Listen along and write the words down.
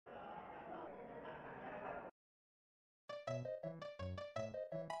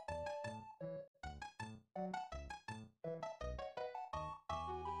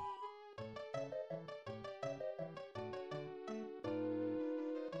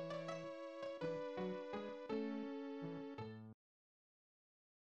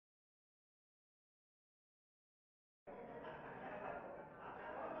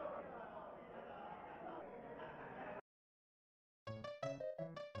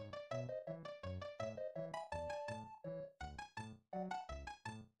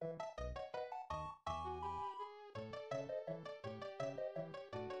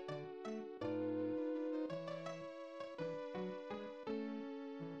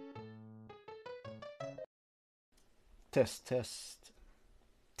Test, test,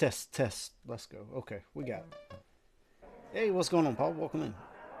 test, test. Let's go. Okay, we got it. Hey, what's going on, Paul? Welcome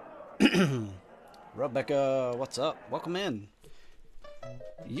in. Rebecca, what's up? Welcome in.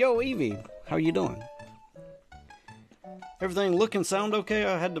 Yo, Evie, how you doing? Everything look and sound okay?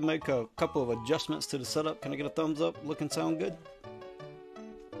 I had to make a couple of adjustments to the setup. Can I get a thumbs up? Look and sound good?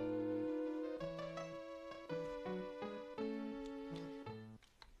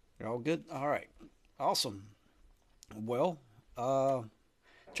 You're all good? All right. Awesome. Well,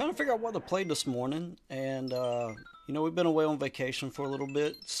 trying to figure out what to play this morning, and we've been away on vacation for a little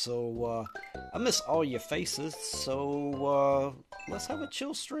bit, so I miss all your faces. So let's have a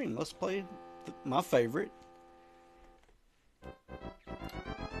chill stream. Let's play my favorite.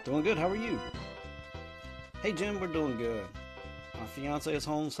 Doing good. How are you? Hey Jim, we're doing good. My fiance is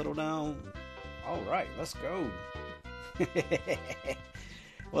home. Settle down. All right, let's go.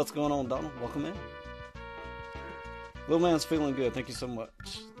 What's going on, Donald? Welcome in. Little man's feeling good. Thank you so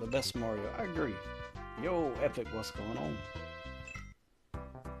much. The best Mario. I agree. Yo, Epic, what's going on?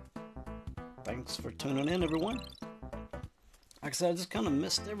 Thanks for tuning in, everyone. Like I said, I just kind of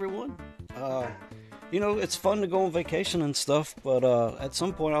missed everyone. It's fun to go on vacation and stuff, but at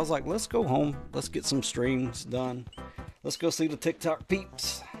some point I was like, let's go home. Let's get some streams done. Let's go see the TikTok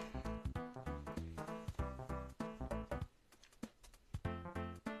peeps.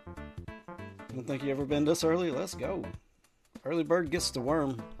 Don't think you ever been this early? Let's go. Early bird gets the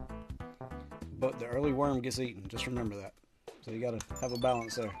worm, but the early worm gets eaten. Just remember that. So you gotta have a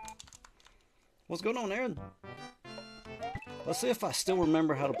balance there. What's going on, Aaron? Let's see if I still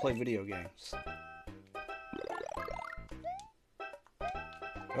remember how to play video games.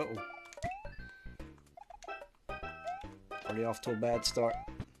 Uh-oh. Already off to a bad start.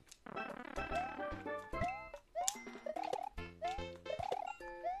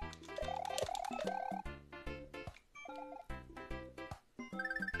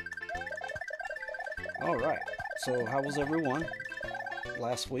 Alright, so how was everyone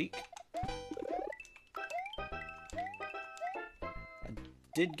last week? I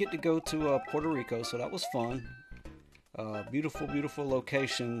did get to go to Puerto Rico, so that was fun. Beautiful, beautiful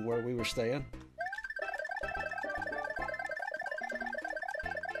location where we were staying.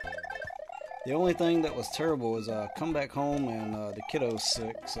 The only thing that was terrible is come back home and the kiddo's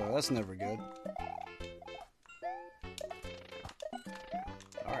sick, so that's never good.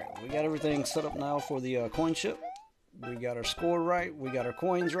 Alright, we got everything set up now for the coin ship. We got our score right, we got our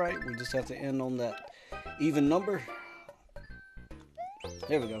coins right, we just have to end on that even number.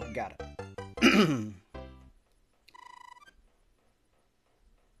 There we go, got it.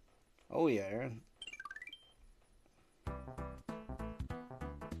 Oh yeah, Aaron.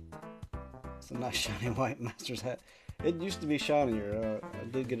 It's a nice shiny white master's hat. It used to be shinier. I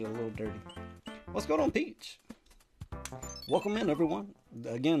did get it a little dirty. What's going on, Peach? Welcome in, everyone.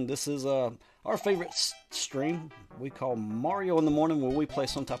 Again, this is our favorite stream we call Mario in the Morning, where we play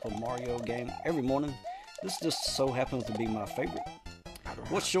some type of Mario game every morning. This just so happens to be my favorite.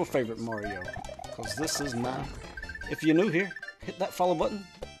 What's your favorite Mario? Because this is mine. If you're new here, hit that follow button.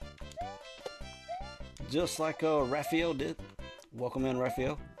 Just like Raphael did. Welcome in,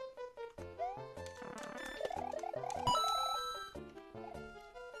 Raphael.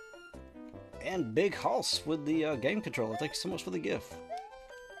 And Big Hoss with the game controller. Thank you so much for the gift.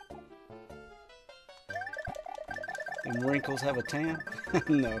 And wrinkles have a tan?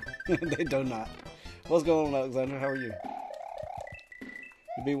 No, they do not. What's going on, Alexander? How are you?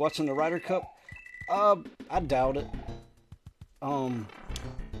 You be watching the Ryder Cup? I doubt it.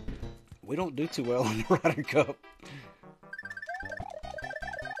 We don't do too well in the Ryder Cup.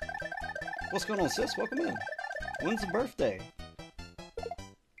 What's going on, sis? Welcome in. When's the birthday?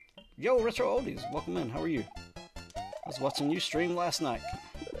 Yo, Retro Oldies. Welcome in. How are you? I was watching you stream last night.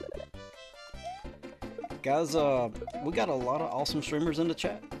 Guys, we got a lot of awesome streamers in the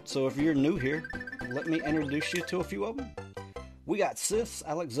chat. So if you're new here, let me introduce you to a few of them. We got Sis,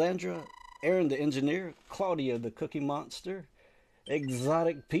 Alexandra, Aaron the Engineer, Claudia the Cookie Monster,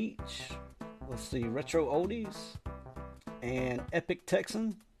 Exotic Peach, let's see, Retro Oldies, and Epic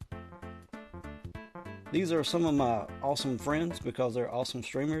Texan. These are some of my awesome friends because they're awesome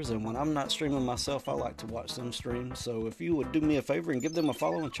streamers, and when I'm not streaming myself, I like to watch them stream. So if you would do me a favor and give them a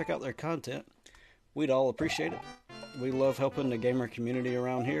follow and check out their content, we'd all appreciate it. We love helping the gamer community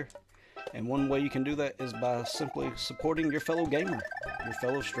around here, and one way you can do that is by simply supporting your fellow gamer, your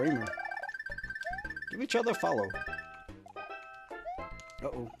fellow streamer. Give each other a follow.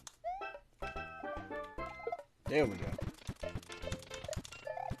 Uh-oh. There we go.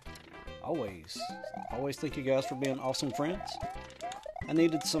 Always thank you guys for being awesome friends. I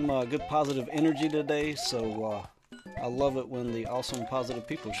needed some good positive energy today, so I love it when the awesome, positive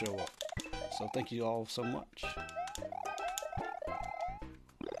people show up. So thank you all so much.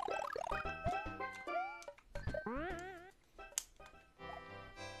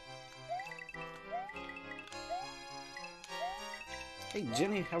 Hey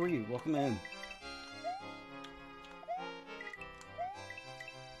Jenny, how are you? Welcome in.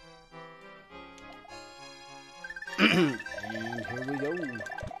 And here we go.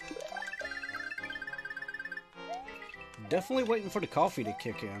 Definitely waiting for the coffee to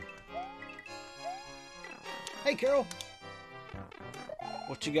kick in. Hey Carol,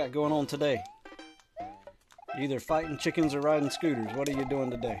 what you got going on today? You either fighting chickens or riding scooters. What are you doing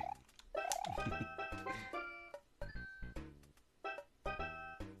today?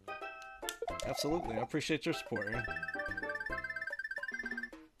 Absolutely, I appreciate your support, Aaron.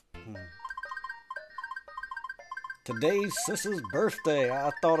 Today's Sis's birthday.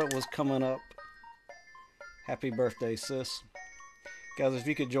 I thought it was coming up. Happy birthday, Sis. Guys, if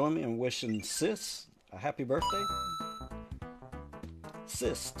you could join me in wishing Sis a happy birthday.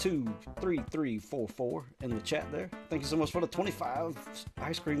 Sis23344 in the chat there. Thank you so much for the 25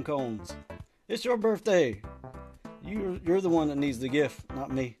 ice cream cones. It's your birthday. You're the one that needs the gift,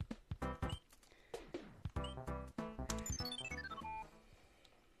 not me.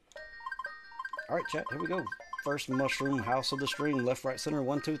 Alright, chat, here we go. First mushroom house of the stream. Left, right, center.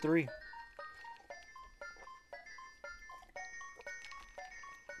 1, 2, 3.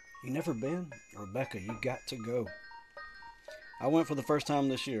 You never been? Rebecca, you got to go. I went for the first time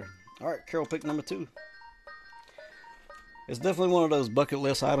this year. Alright, Carol pick number 2. It's definitely one of those bucket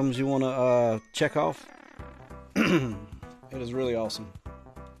list items you want to check off. It is really awesome.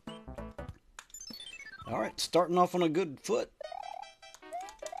 Alright, starting off on a good foot.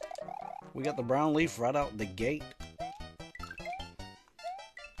 We got the brown leaf right out the gate.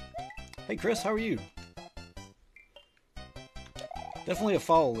 Hey Chris, how are you? Definitely a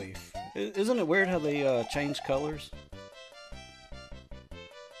fall leaf. Isn't it weird how they change colors?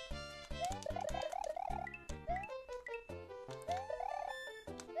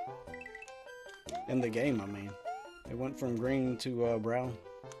 In the game, I mean. It went from green to brown.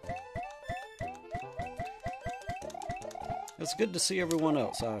 It's good to see everyone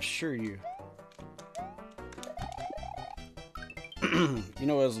else, I assure you. You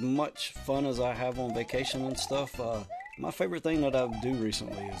know, as much fun as I have on vacation and stuff, my favorite thing that I do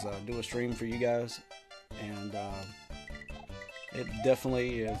recently is do a stream for you guys. And it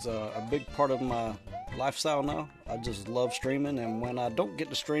definitely is a big part of my lifestyle now. I just love streaming, and when I don't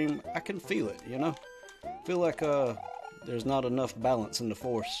get to stream, I can feel it, you know? Feel like there's not enough balance in the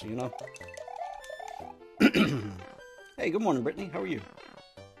force, you know? Hey, good morning, Brittany. How are you?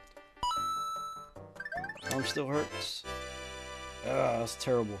 Arm still hurts. That's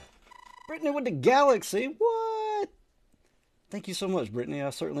terrible. Brittany with the galaxy. What? Thank you so much, Brittany.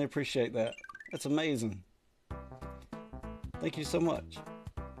 I certainly appreciate that. That's amazing. Thank you so much.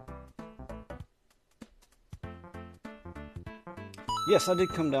 Yes, I did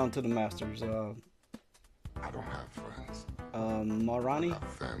come down to the Masters. I don't have friends. Marani?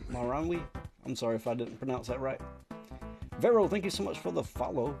 Maranwi? I'm sorry if I didn't pronounce that right. Vero, thank you so much for the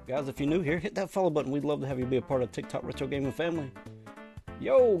follow. Guys, if you're new here, hit that follow button. We'd love to have you be a part of TikTok Retro Gaming family.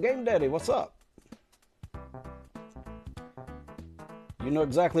 Yo, Game Daddy, what's up? You know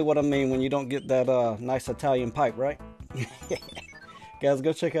exactly what I mean when you don't get that nice Italian pipe, right? Guys,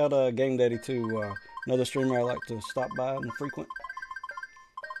 go check out Game Daddy too. Another streamer I like to stop by and frequent.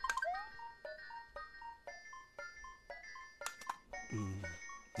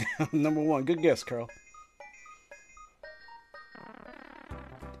 Number 1, good guess, Carl.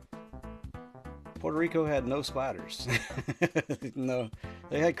 Puerto Rico had no spiders. No,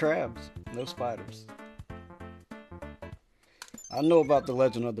 they had crabs, no spiders. I know about the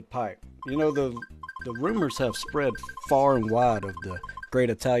legend of the pipe. You know, the rumors have spread far and wide of the great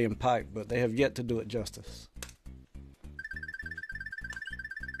Italian pipe, but they have yet to do it justice.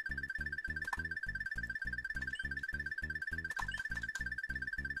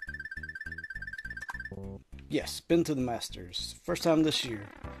 Yes, been to the Masters. First time this year.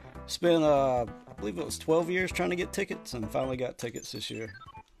 Spent, I believe it was 12 years trying to get tickets, and finally got tickets this year.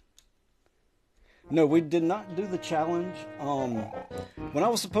 No, we did not do the challenge. When I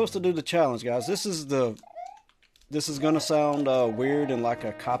was supposed to do the challenge, guys, this is gonna sound weird and like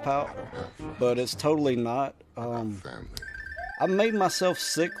a cop-out, but it's totally not. I made myself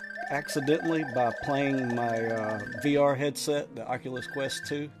sick accidentally by playing my VR headset, the Oculus Quest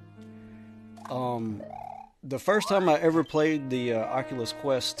 2. The first time I ever played the Oculus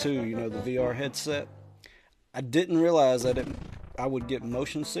Quest 2, you know, the VR headset, I didn't realize that I would get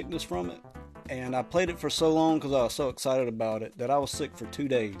motion sickness from it. And I played it for so long because I was so excited about it that I was sick for 2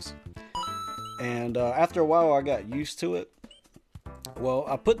 days. And after a while, I got used to it. Well,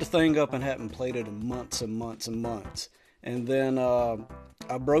 I put the thing up and hadn't played it in months and months and months. And then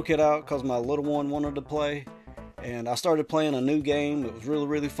I broke it out because my little one wanted to play. And I started playing a new game. It was really,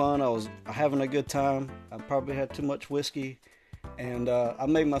 really fun. I was having a good time. I probably had too much whiskey. And I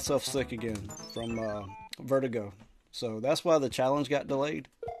made myself sick again from vertigo. So that's why the challenge got delayed.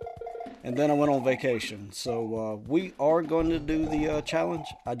 And then I went on vacation. So we are going to do the challenge.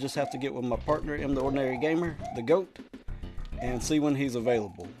 I just have to get with my partner, M the Ordinary Gamer, the GOAT, and see when he's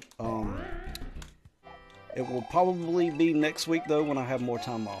available. It will probably be next week, though, when I have more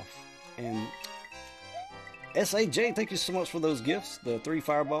time off. And SAJ, thank you so much for those gifts. The 3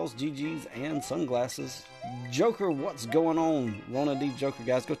 fireballs, GGs, and sunglasses. Joker, what's going on? Rona D Joker,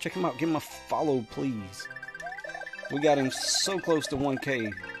 guys. Go check him out. Give him a follow, please. We got him so close to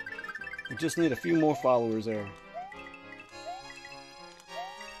 1K. We just need a few more followers there.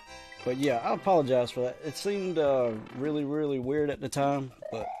 But yeah, I apologize for that. It seemed really, really weird at the time.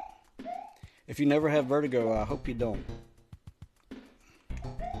 But if you never have vertigo, I hope you don't.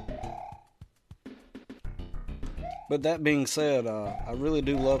 But that being said, I really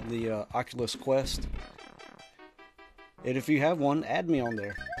do love the Oculus Quest. And if you have one, add me on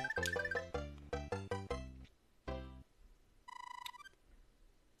there.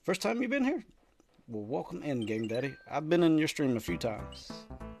 First time you've been here? Well, welcome in, Game Daddy. I've been in your stream a few times.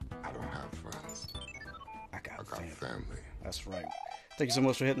 I don't have friends. I got family. That's right. Thank you so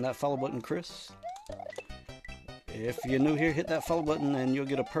much for hitting that follow button, Chris. If you're new here, hit that follow button and you'll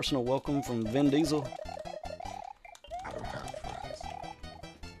get a personal welcome from Vin Diesel. I don't have friends.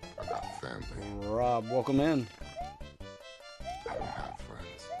 I got family. Rob, welcome in. I don't have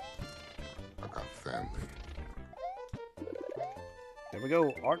friends. I got family. There we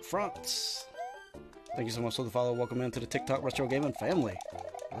go, Art Fronts. Thank you so much for the follow. Welcome into the TikTok Retro Gaming family.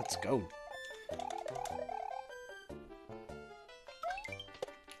 Let's go.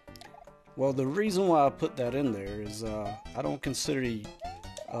 Well, the reason why I put that in there is I don't consider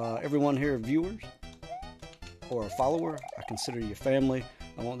everyone here viewers or a follower. I consider you family.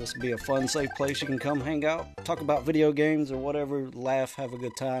 I want this to be a fun, safe place you can come hang out, talk about video games or whatever, laugh, have a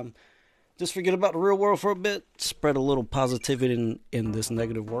good time. Just forget about the real world for a bit. Spread a little positivity in this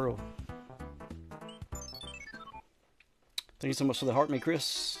negative world. Thank you so much for the heart, me,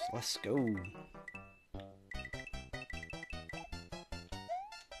 Chris. Let's go.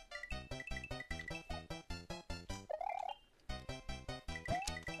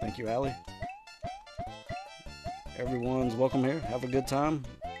 Thank you, Allie. Everyone's welcome here. Have a good time.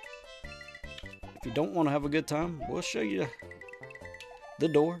 If you don't want to have a good time, we'll show you the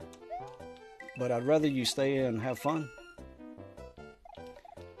door. But I'd rather you stay in and have fun.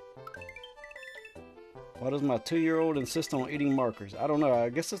 Why does my 2-year-old insist on eating markers? I don't know. I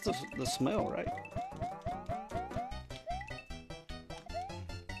guess it's the smell, right?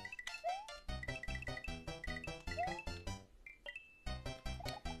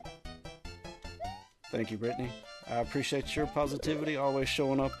 Thank you, Brittany. I appreciate your positivity, always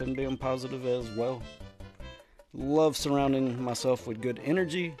showing up and being positive as well. Love surrounding myself with good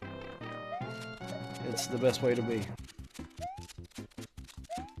energy. It's the best way to be.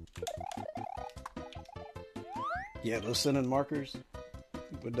 Yeah, those scented markers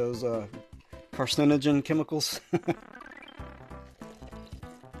with those carcinogen chemicals.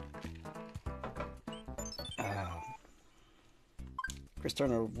 Chris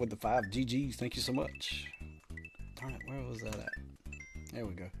Turner with the 5 GGs. Thank you so much. Darn it, where was that at? There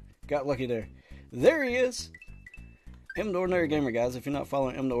we go. Got lucky there. There he is. M the Ordinary Gamer, guys. If you're not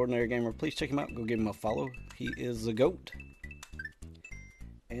following M the Ordinary Gamer, please check him out. Go give him a follow. He is the GOAT.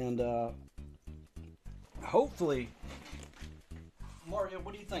 And hopefully, Mario,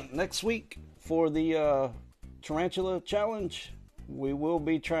 what do you think? Next week for the tarantula challenge, we will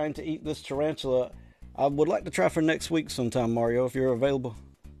be trying to eat this tarantula. I would like to try for next week sometime, Mario, if you're available.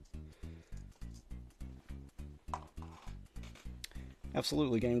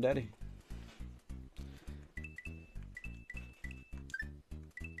 Absolutely, Game Daddy.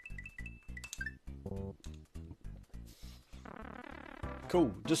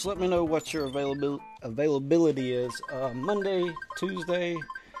 Cool. Just let me know what your availability is. Monday, Tuesday,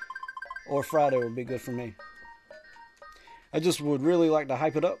 or Friday would be good for me. I just would really like to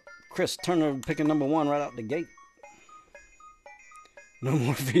hype it up. Chris Turner picking number 1 right out the gate. No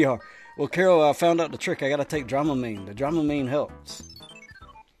more VR. Well, Carol, I found out the trick. I got to take Dramamine. The Dramamine helps.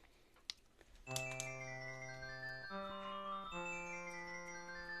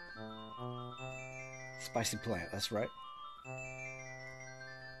 Spicy plant, that's right.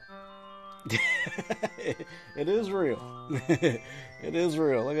 It is real. It is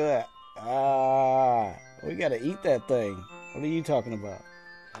real. Look at that. Ah, we gotta eat that thing. What are you talking about?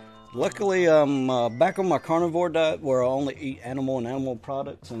 Luckily, I'm back on my carnivore diet where I only eat animal and animal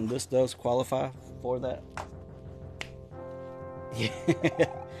products, and this does qualify for that. Yeah,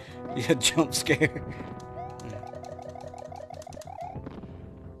 yeah, jump scare.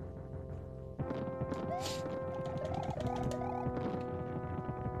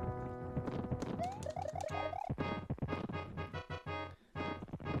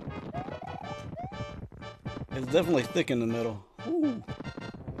 It's definitely thick in the middle. Ooh.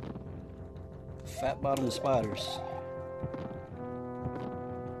 Fat bottom spiders.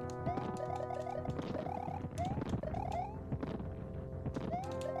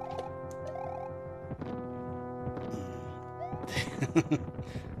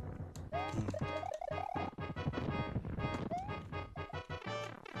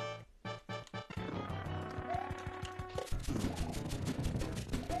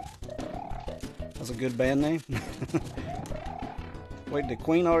 That's a good band name. Wait, did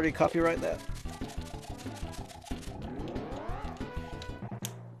Queen already copyright that?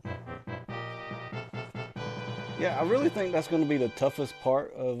 Yeah, I really think that's going to be the toughest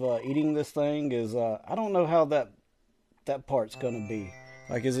part of eating this thing. Is I don't know how that part's going to be.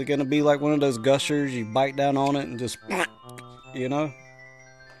 Like, is it going to be like one of those gushers? You bite down on it and just, you know?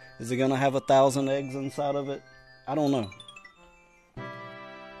 Is it going to have 1,000 eggs inside of it? I don't know.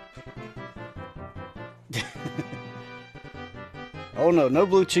 Oh no, no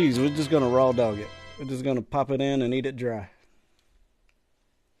blue cheese. We're just going to raw dog it. We're just going to pop it in and eat it dry.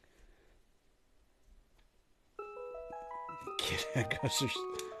 Gushers.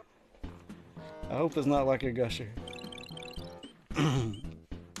 I hope it's not like a gusher.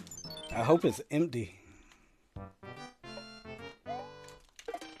 I hope it's empty.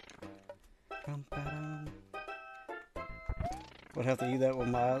 Would have to eat that with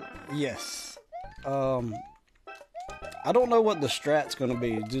my... Yes. I don't know what the strat's going to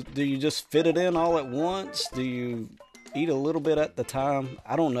be. Do you just fit it in all at once? Do you eat a little bit at the time?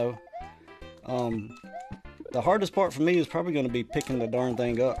 I don't know. The hardest part for me is probably going to be picking the darn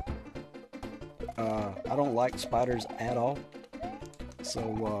thing up. I don't like spiders at all.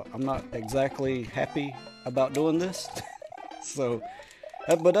 So I'm not exactly happy about doing this. So,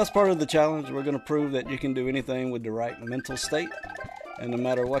 but that's part of the challenge. We're going to prove that you can do anything with the right mental state. And no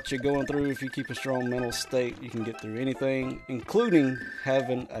matter what you're going through, if you keep a strong mental state, you can get through anything, including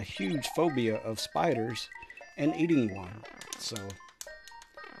having a huge phobia of spiders and eating one. So,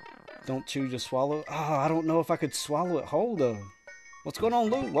 don't chew, just swallow. Oh, I don't know if I could swallow it whole, though. What's going on,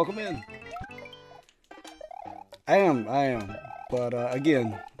 Lou? Welcome in. I am. But,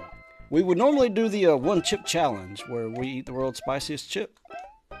 again, we would normally do the one chip challenge, where we eat the world's spiciest chip.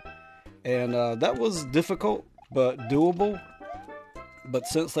 And that was difficult, but doable. But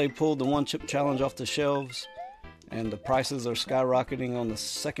since they pulled the one chip challenge off the shelves and the prices are skyrocketing on the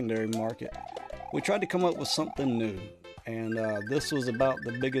secondary market, we tried to come up with something new. And this was about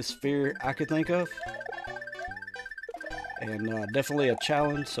the biggest fear I could think of. And definitely a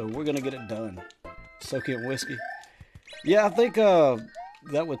challenge, so we're going to get it done. Soak it in whiskey. Yeah, I think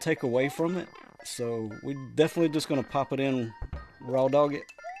that would take away from it. So we're definitely just going to pop it in, raw dog it.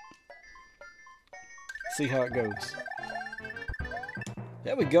 See how it goes.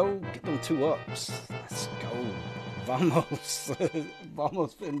 There we go. Get them 2 ups. Let's go. Vamos.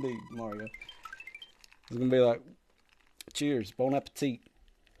 Vamos indeed, Mario. It's going to be like, cheers. Bon appetit.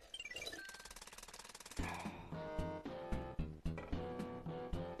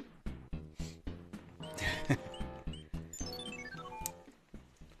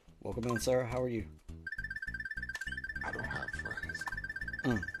 Welcome in, Sarah. How are you? I don't have friends.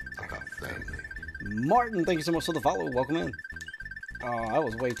 I got family. Martin, thank you so much for the follow. Welcome in. Oh, I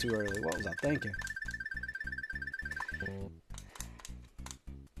was way too early. What was I thinking?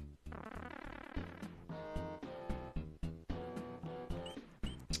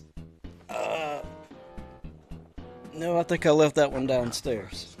 No, I think I left that one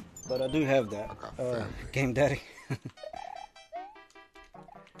downstairs. But I do have that. Game Daddy.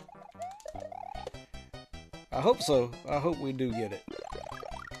 I hope so. I hope we do get it.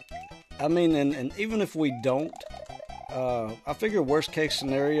 I mean, and even if we don't, I figure worst case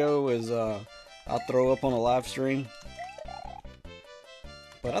scenario is I'll throw up on a live stream.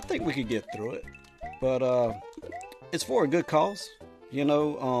 But I think we could get through it. But it's for a good cause. You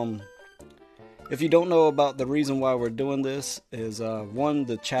know, if you don't know about the reason why we're doing this is one,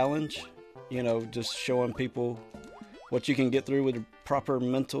 the challenge. You know, just showing people what you can get through with a proper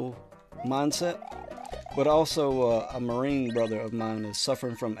mental mindset. But also a Marine brother of mine is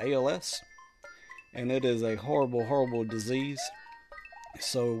suffering from ALS. and it is a horrible, horrible disease.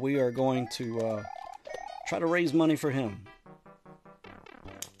 So we are going to try to raise money for him.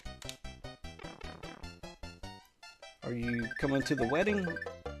 Are you coming to the wedding?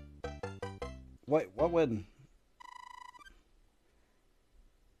 Wait, what wedding?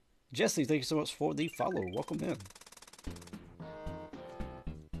 Jesse, thank you so much for the follow. Welcome in.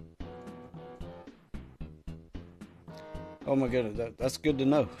 Oh my goodness, that's good to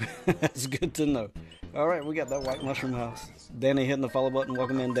know. That's good to know. All right, we got that white mushroom house. Danny hitting the follow button.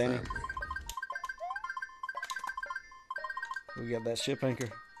 Welcome in, Danny. We got that ship anchor.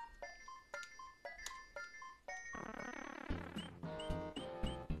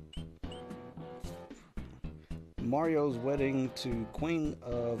 Mario's wedding to Queen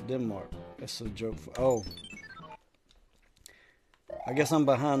of Denmark. That's a joke. Oh. I guess I'm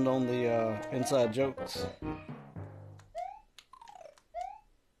behind on the inside jokes.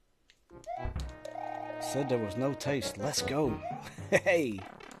 Said there was no taste. Let's go. Hey.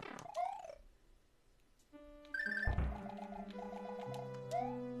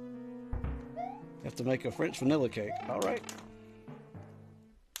 Have to make a French vanilla cake. All right.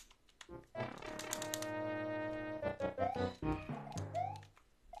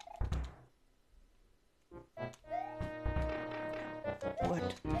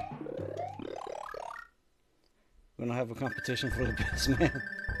 What? We're gonna have a competition for the best man.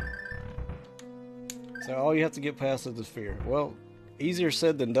 So all you have to get past is the fear. Well, easier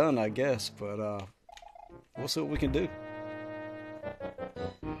said than done, I guess, but we'll see what we can do.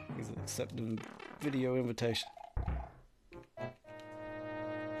 He's accepting video invitation.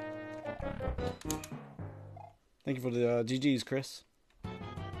 Thank you for the GGs, Chris.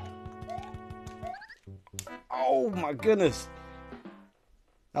 Oh my goodness.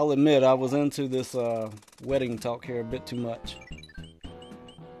 I'll admit I was into this wedding talk here a bit too much.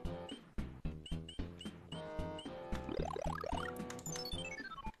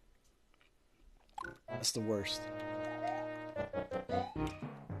 That's the worst. I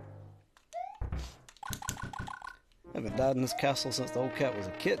haven't died in this castle since the old cat was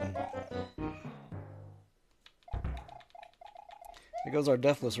a kitten. Here goes our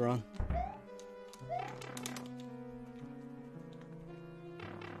deathless run.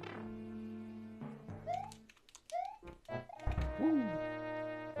 Woo.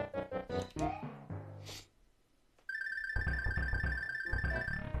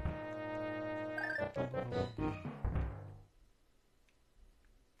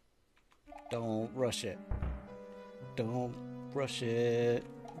 Don't rush it. Don't rush it.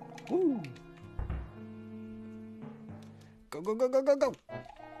 Woo. Go, go, go, go, go, go.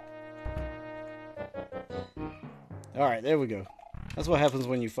 Alright, there we go. That's what happens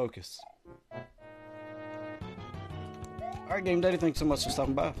when you focus. Alright, Game Daddy, thanks so much for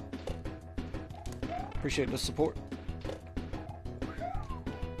stopping by. Appreciate the support.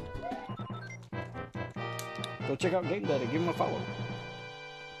 Go check out Game Daddy. Give him a follow.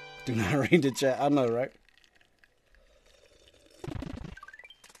 Do not read the chat. I know, right?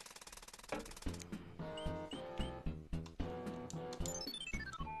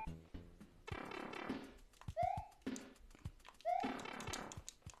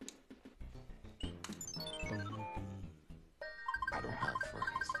 I don't have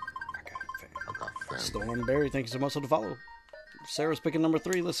friends. I got family. Stormberry, thank you so much for the follow. Sarah's picking number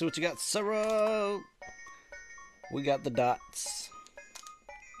 3. Let's see what you got, Sarah. We got the dots.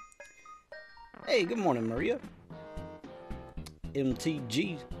 Hey, good morning, Maria.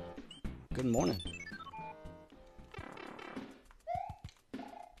 MTG, good morning.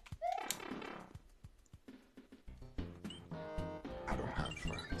 I don't have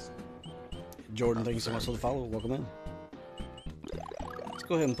friends. Jordan, thank you so much for the follow. Welcome in. Let's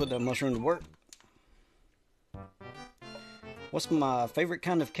go ahead and put that mushroom to work. What's my favorite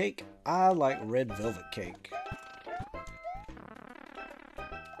kind of cake? I like red velvet cake.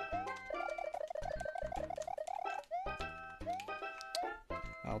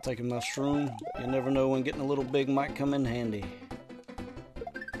 I'll take a mushroom. You never know when getting a little big might come in handy.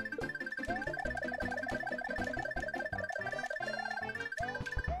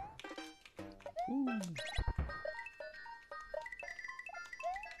 Ooh.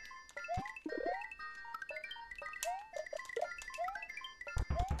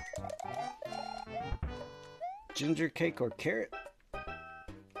 Ginger cake or carrot?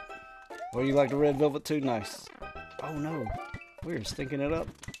 Or you like the red velvet too? Nice. Oh no, we're stinking it up.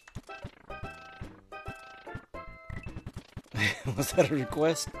 Was that a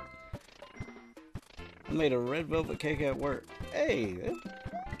request? I made a red velvet cake at work. Hey,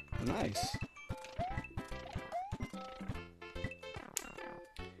 nice.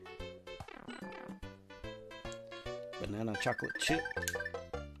 Banana chocolate chip.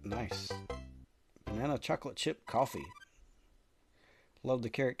 Nice. Banana chocolate chip coffee. Love the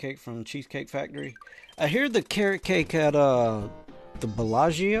carrot cake from Cheesecake Factory. I hear the carrot cake at the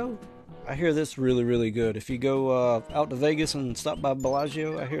Bellagio. I hear this really, really good. If you go out to Vegas and stop by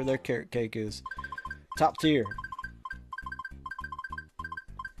Bellagio, I hear their carrot cake is top tier.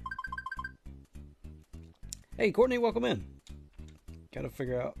 Hey, Courtney, welcome in. Gotta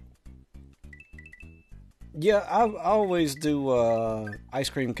figure out. Yeah, I always do ice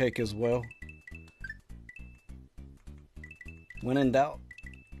cream cake as well. When in doubt,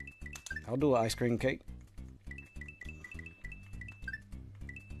 I'll do an ice cream cake.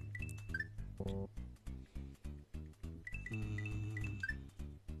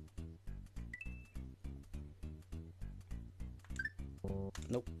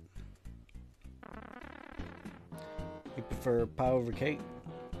 Nope. You prefer pie over cake?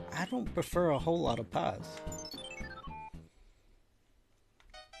 I don't prefer a whole lot of pies.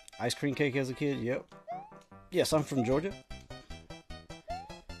 Ice cream cake as a kid? Yep. Yes, I'm from Georgia.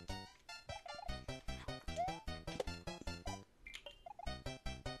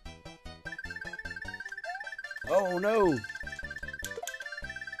 Oh no!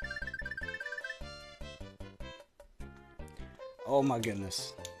 Oh my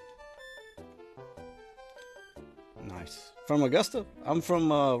goodness. Nice. From Augusta? I'm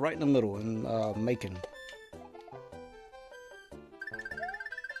from right in the middle in Macon.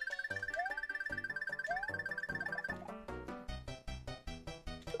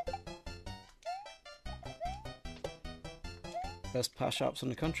 Best pie shops in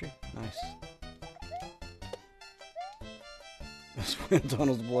the country. Nice. That's when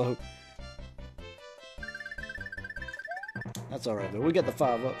tunnels blow. That's alright though. We got the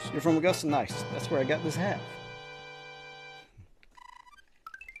 5 ups. You're from Augusta? Nice. That's where I got this hat.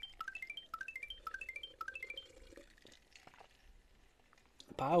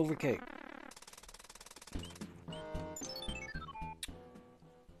 Pie over cake.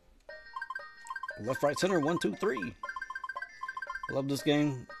 Left, right, center. 1, 2, 3. I love this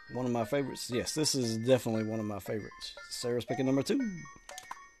game. One of my favorites. Yes, this is definitely one of my favorites. Sarah's picking number 2.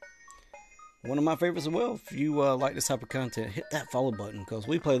 One of my favorites as well. If you like this type of content, hit that follow button because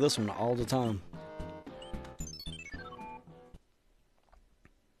we play this one all the time.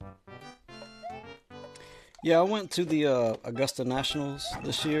 Yeah, I went to the Augusta Nationals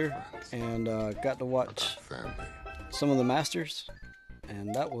this year and got to watch some of the Masters,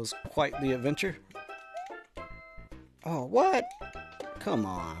 and that was quite the adventure. Oh, what? Come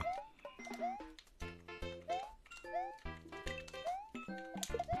on.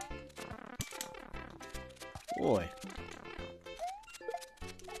 Boy.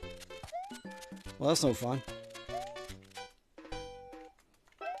 Well, that's no fun.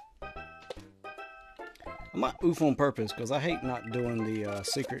 I might oof on purpose because I hate not doing the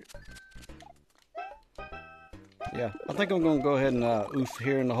secret. Yeah, I think I'm going to go ahead and oof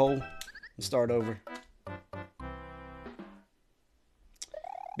here in the hole and start over.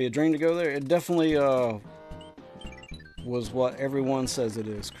 Be a dream to go there. It definitely was what everyone says it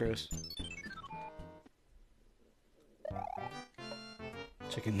is, Chris.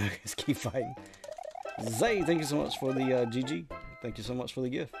 Chicken nuggets keep fighting. Zay, thank you so much for the GG. Thank you so much for the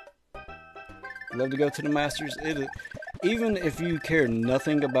gift. Love to go to the Masters. Even if you care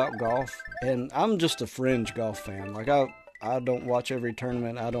nothing about golf, and I'm just a fringe golf fan. Like I don't watch every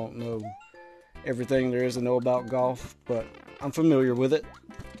tournament. I don't know everything there is to know about golf, but I'm familiar with it.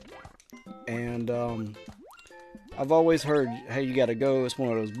 And I've always heard, hey, you got to go. It's one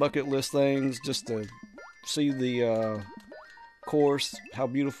of those bucket list things just to see the course, how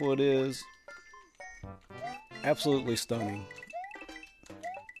beautiful it is. Absolutely stunning.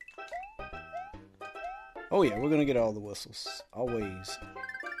 Oh yeah, we're gonna get all the whistles. Always.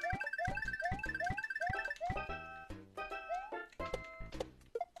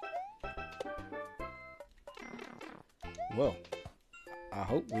 Well, I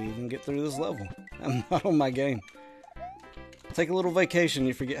hope we even get through this level. I'm not on my game. Take a little vacation,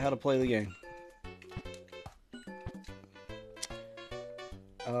 you forget how to play the game.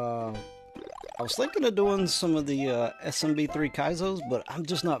 I was thinking of doing some of the SMB3 Kaizos, but I'm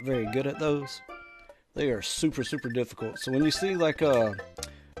just not very good at those. They are super, super difficult. So when you see like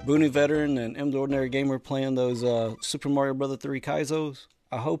Booney Veteran and M the Ordinary Gamer playing those Super Mario Bros. 3 Kaizos,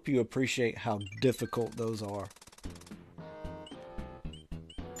 I hope you appreciate how difficult those are.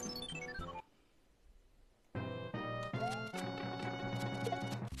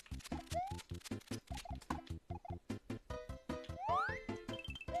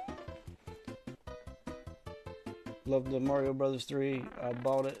 Love the Mario Bros. 3. I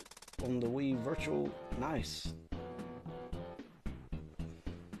bought it on the Wii Virtual. Nice.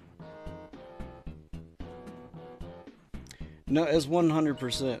 No, it's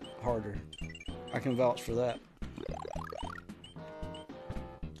 100% harder. I can vouch for that.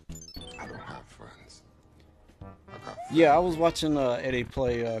 I don't have friends. I got friends. Yeah, I was watching Eddie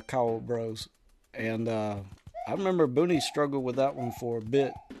play Cowell Bros, and I remember Booney struggled with that one for a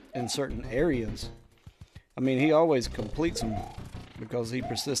bit in certain areas. I mean, he always completes them because he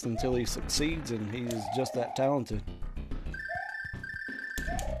persists until he succeeds, and he is just that talented.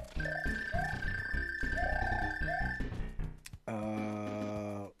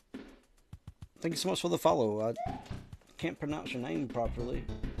 Thank you so much for the follow. I can't pronounce your name properly.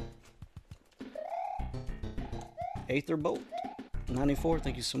 Aetherbolt 94.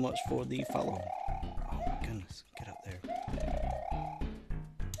 Thank you so much for the follow. Oh my goodness, get up there.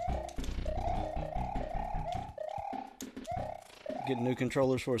 Getting new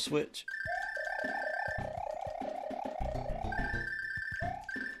controllers for a Switch.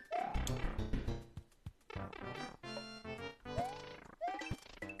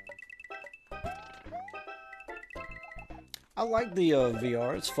 I like the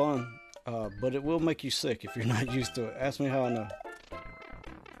VR. It's fun, but it will make you sick if you're not used to it. Ask me how I know.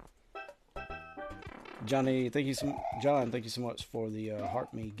 Johnny, thank you so John, thank you so much for the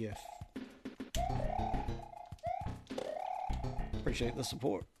heart me gift. Appreciate the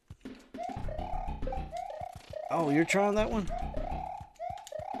support. Oh, you're trying that one?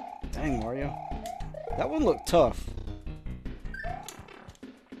 Dang, Mario. That one looked tough.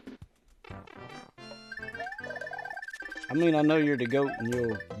 I mean, I know you're the GOAT and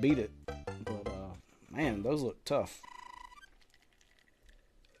you'll beat it, but man, those look tough.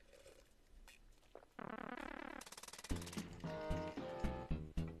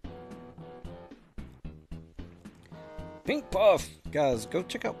 Pink Puff! Guys, go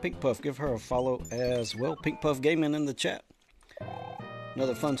check out Pink Puff. Give her a follow as well. Pink Puff Gaming in the chat.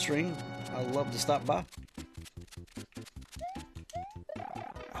 Another fun stream. I love to stop by.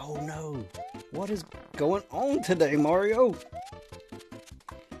 Oh no! What is going on today, Mario?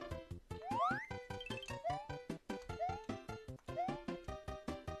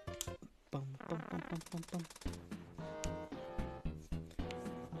 Bum, bum, bum, bum, bum, bum.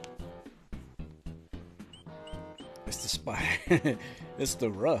 It's the spider. It's the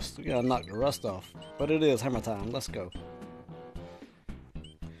rust. We gotta knock the rust off. But it is hammer time. Let's go.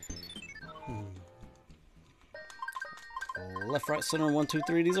 Left, right, center, 1, 2,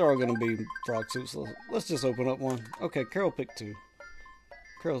 3. These are all going to be frog suits. So let's just open up one. Okay, Carol picked 2.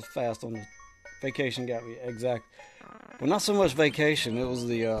 Carol's fast on the vacation. Got me exact. Well, not so much vacation. It was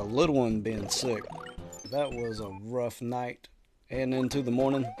the little one being sick. That was a rough night. And into the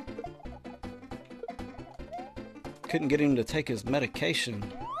morning. Couldn't get him to take his medication.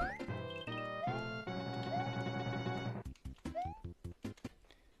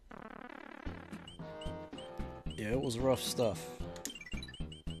 Yeah, it was rough stuff.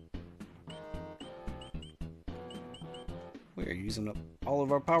 We are using up all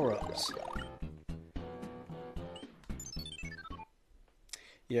of our power-ups.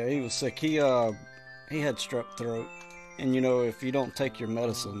 Yeah, he was sick. He had strep throat. And you know, if you don't take your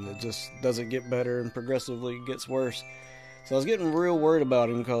medicine, it just doesn't get better and progressively gets worse. So I was getting real worried about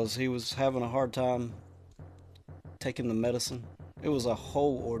him because he was having a hard time taking the medicine. It was a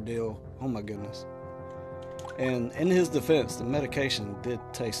whole ordeal. Oh my goodness. And in his defense, the medication did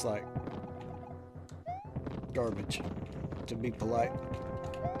taste like garbage, to be polite.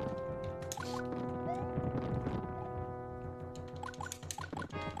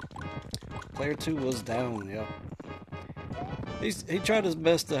 Player 2 was down, yep. He tried his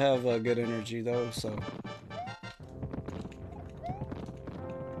best to have good energy though, so.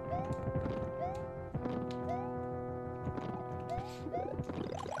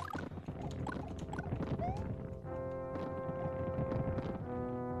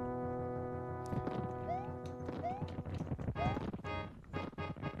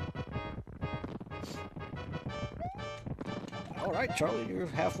 Alright, Charlie, you're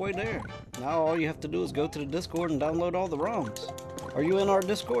halfway there. Now all you have to do is go to the Discord and download all the ROMs. Are you in our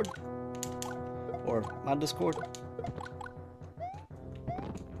Discord? Or my Discord?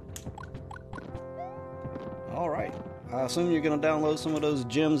 Alright. I assume you're going to download some of those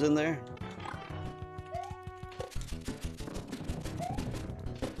gems in there.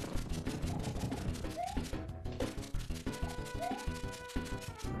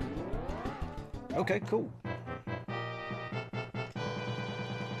 Okay, cool.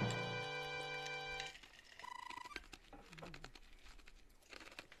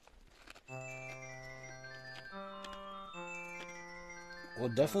 Well,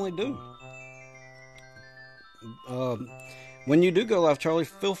 definitely do. When you do go live, Charlie,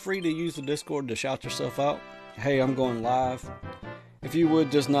 feel free to use the Discord to shout yourself out. Hey, I'm going live. If you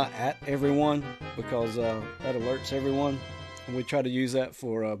would, just not at everyone, because that alerts everyone, and we try to use that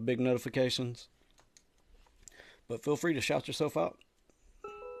for big notifications. But feel free to shout yourself out.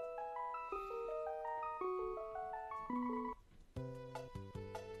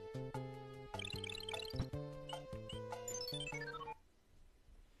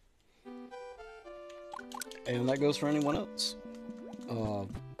 And that goes for anyone else.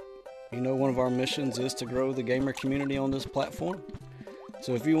 You know, one of our missions is to grow the gamer community on this platform.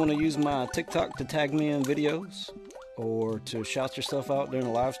 So if you want to use my TikTok to tag me in videos or to shout yourself out during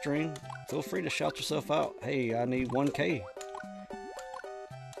a live stream, feel free to shout yourself out. Hey, I need 1K.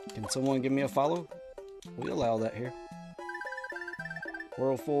 Can someone give me a follow? We allow that here.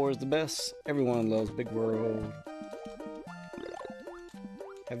 World 4 is the best. Everyone loves Big World.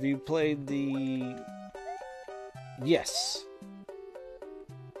 Have you played the... Yes.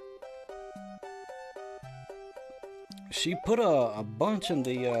 She put a bunch in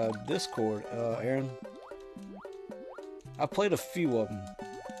the Discord, Aaron. I played a few of them.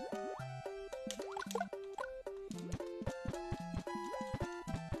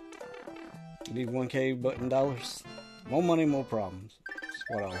 You need 1K button dollars? More money, more problems. That's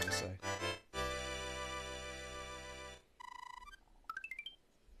what I always say.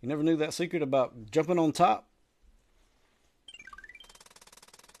 You never knew that secret about jumping on top?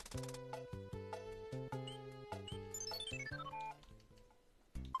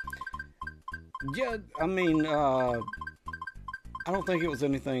 Yeah, I mean, I don't think it was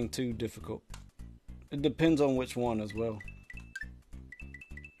anything too difficult. It depends on which one as well.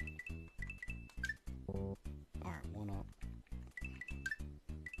 Alright, one up.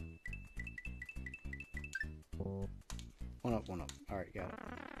 One up, one up. Alright, got it.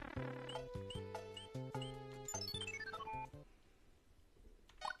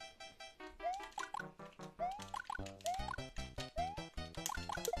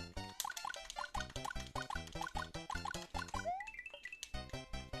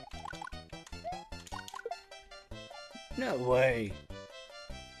 No way.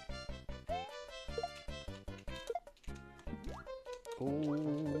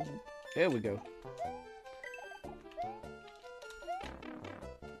 Oh, there we go.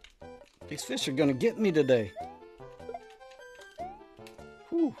 These fish are gonna get me today.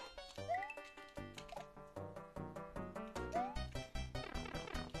 Whew.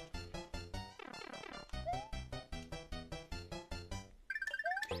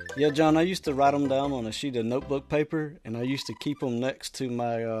 Yeah, John, I used to write them down on a sheet of notebook paper, and I used to keep them next to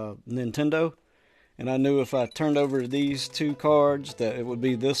my Nintendo. And I knew if I turned over these two cards that it would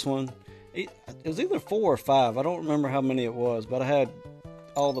be this one. It was either 4 or 5. I don't remember how many it was, but I had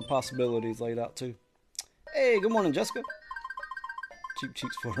all the possibilities laid out too. Hey, good morning, Jessica. Cheap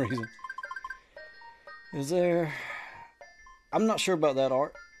cheeks for a reason. Is there... I'm not sure about that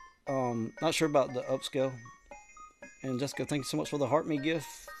art. Not sure about the upscale. And Jessica, thank you so much for the heart me gift.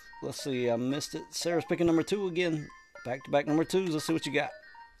 Let's see, I missed it. Sarah's picking number 2 again. Back-to-back number 2s. Let's see what you got.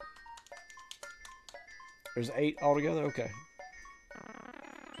 There's 8 altogether? Okay.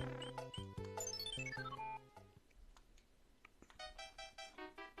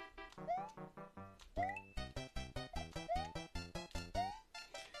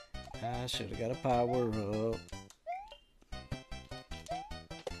 I should have got a power up.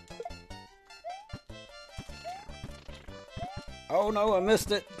 Oh no, I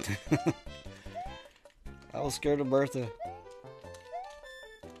missed it. I was scared of Bertha.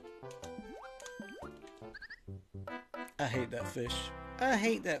 I hate that fish. I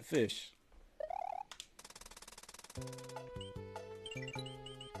hate that fish.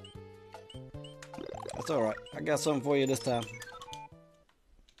 That's alright. I got something for you this time.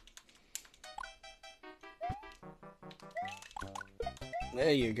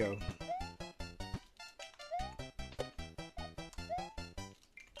 There you go.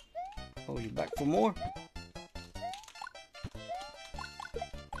 Oh, you back for more?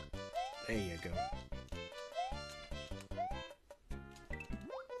 There you go.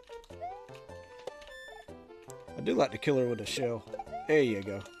 I do like to kill her with a shell. There you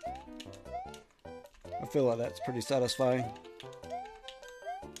go. I feel like that's pretty satisfying.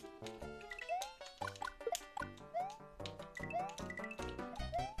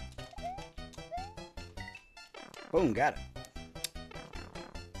 Boom, got it.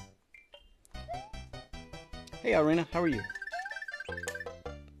 Hey, Irina, how are you?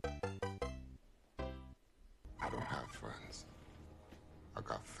 I don't have friends. I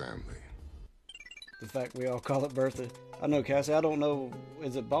got family. The fact we all call it Bertha. I know, Cassie, I don't know.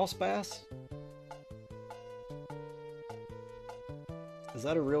 Is it Boss Bass? Is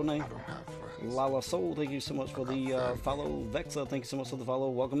that a real name? I don't have friends. Lala Soul, thank you so much for the follow. Vexa, thank you so much for the follow.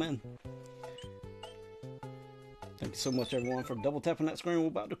 Welcome in. Thank you so much, everyone, for double tapping that screen. We're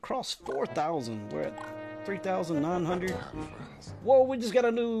about to cross 4,000. We're at 3,900. Whoa, we just got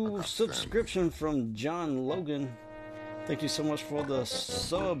a new subscription from John Logan. Thank you so much for the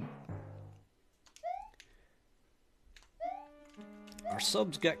sub. Our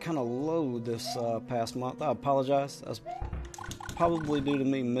subs got kind of low this past month. I apologize. That's probably due to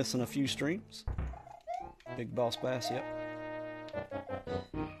me missing a few streams. Big Boss Bass, yep.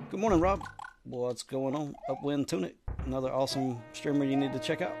 Good morning, Rob. What's going on? Upwind Tunic, another awesome streamer you need to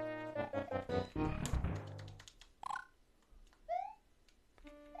check out.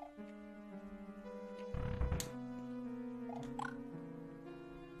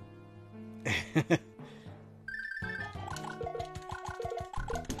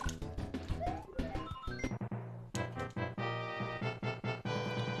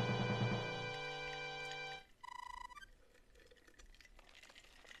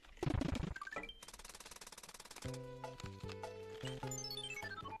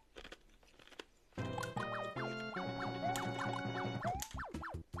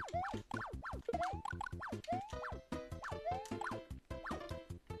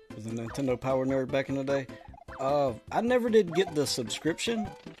 Was a Nintendo Power nerd back in the day. I never did get the subscription,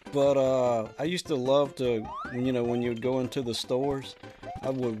 but I used to love to, when you would go into the stores, I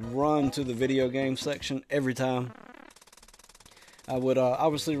would run to the video game section every time. I would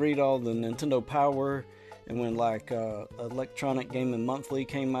obviously read all the Nintendo Power, and when like Electronic Gaming Monthly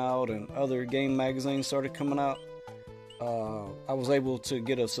came out and other game magazines started coming out, I was able to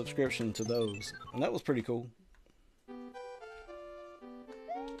get a subscription to those, and that was pretty cool.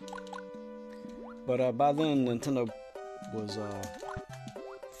 But by then, Nintendo was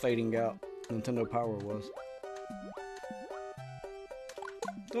fading out. Nintendo Power was.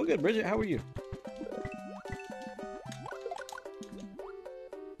 Doing good, Bridget. How are you?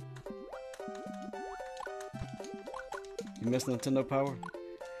 You missed Nintendo Power?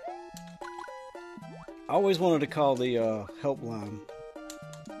 I always wanted to call the helpline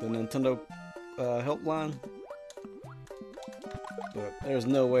the Nintendo helpline, but there's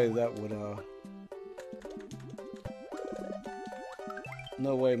no way that would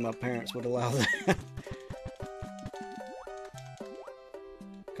no way my parents would allow that.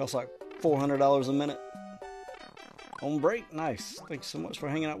 Costs like $400 a minute. On break, nice. Thanks so much for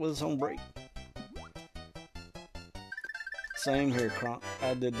hanging out with us on break. Same here, Kronk.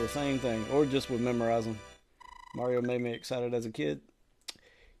 I did the same thing, or just with memorizing. Mario made me excited as a kid.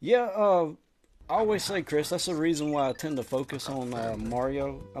 Yeah, I always say, Chris, that's the reason why I tend to focus on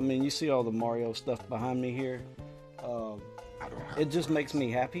Mario. I mean, you see all the Mario stuff behind me here. It just makes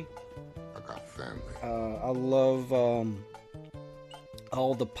me happy. I got family. I love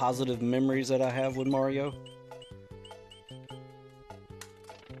all the positive memories that I have with Mario.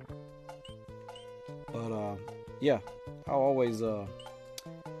 But yeah, I'll always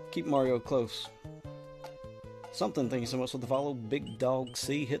keep Mario close. Something, thank you so much for the follow. Big Dog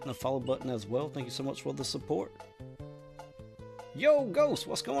C hitting the follow button as well. Thank you so much for the support. Yo, Ghost,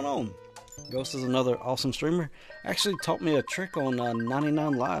 what's going on? Ghost is another awesome streamer. Actually taught me a trick on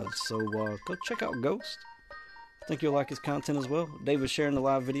 99 Lives, so go check out Ghost. I think you'll like his content as well. David's sharing the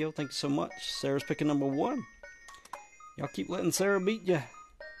live video. Thank you so much. Sarah's picking number 1. Y'all keep letting Sarah beat ya.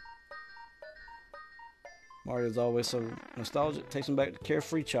 Mario's always so nostalgic. Takes him back to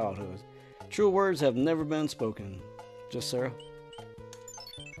carefree childhood. True words have never been spoken. Just Sarah.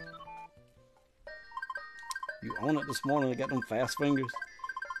 You own it this morning. I got them fast fingers.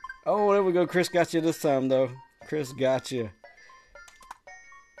 Oh, there we go. Chris got you this time, though. Chris got you.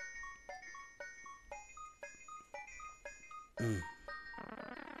 Did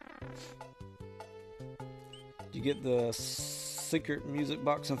you get the secret music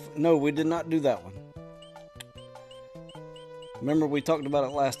box? No, we did not do that one. Remember, we talked about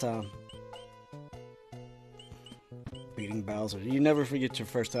it last time. Beating Bowser. You never forget your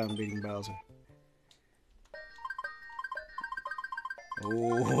first time beating Bowser.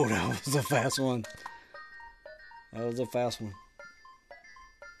 Oh, that was a fast one. That was a fast one.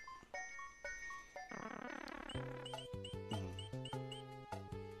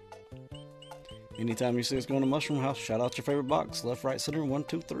 Anytime you see us going to Mushroom House, shout out your favorite box. Left, right, center, 1,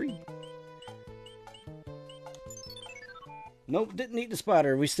 2, 3. Nope, didn't eat the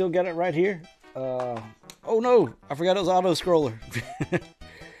spider. We still got it right here. Oh no, I forgot it was auto scroller.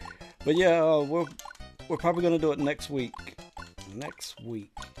 But yeah, we're probably gonna do it next week. Next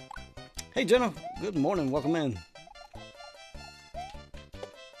week. Hey Jenna, good morning. Welcome in.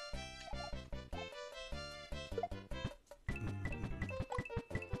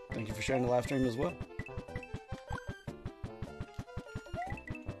 Thank you for sharing the live stream as well.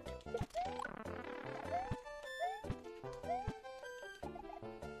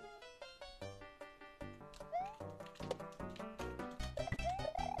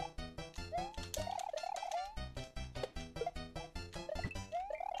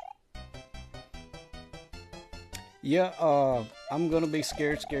 Yeah, I'm gonna be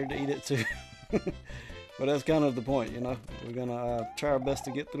scared to eat it too. But that's kind of the point, you know. We're gonna try our best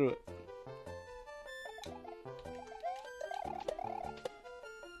to get through it.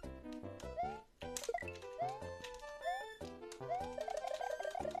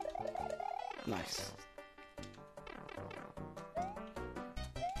 Nice.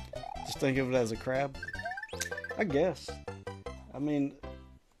 Just think of it as a crab, I guess. I mean,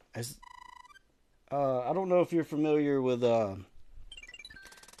 as I don't know if you're familiar with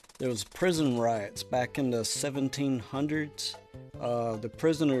there was prison riots back in the 1700s. The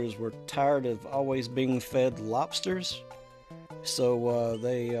prisoners were tired of always being fed lobsters, so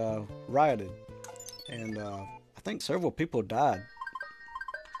they rioted, and I think several people died.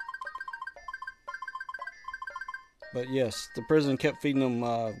 But yes, the prison kept feeding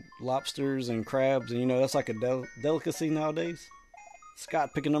them lobsters and crabs, and you know that's like a delicacy nowadays. Scott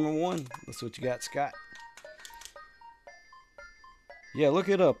picking number 1. That's what you got, Scott. Yeah, look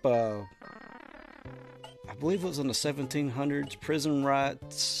it up. I believe it was in the 1700s. Prison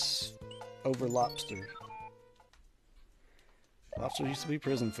riots over lobster. Lobster used to be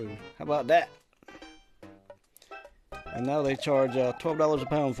prison food. How about that? And now they charge $12 a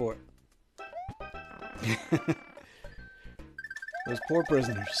pound for it. Those poor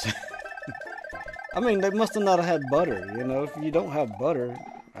prisoners. I mean, they must have not had butter. You know, if you don't have butter,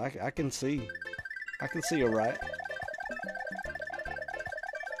 I can see a riot.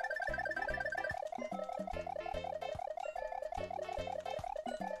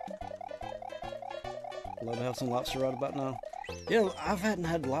 Love to have some lobster right about now. Yeah, I hadn't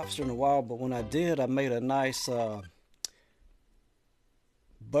had lobster in a while, but when I did, I made a nice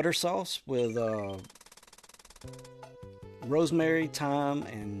butter sauce with rosemary, thyme,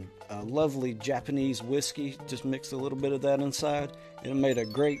 and a lovely Japanese whiskey. Just mixed a little bit of that inside, and it made a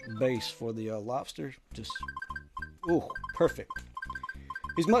great base for the lobster. Just, ooh, perfect.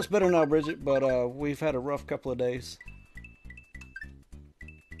 He's much better now, Bridget, but we've had a rough couple of days.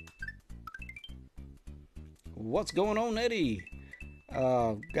 What's going on, Eddie?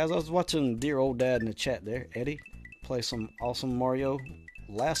 Guys, I was watching dear old dad in the chat there, Eddie, play some awesome Mario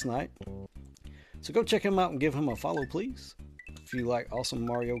last night. So go check him out and give him a follow, please, if you like awesome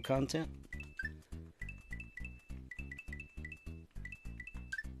Mario content.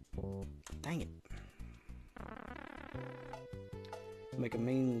 Dang it. Make a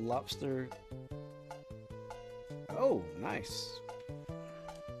mean lobster. Oh, nice.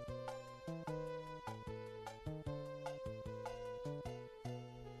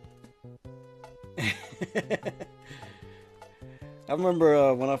 I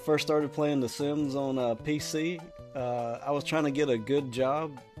remember when I first started playing The Sims on PC, I was trying to get a good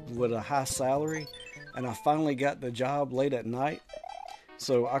job with a high salary, and I finally got the job late at night.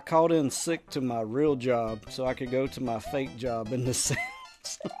 So I called in sick to my real job so I could go to my fake job in The Sims.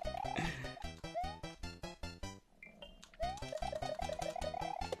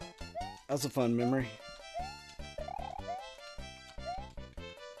 That's a fun memory.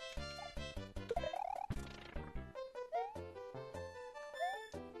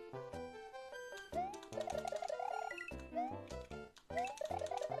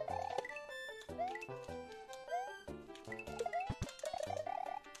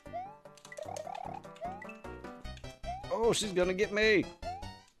 Oh, she's gonna get me.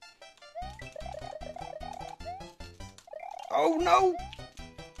 Oh no!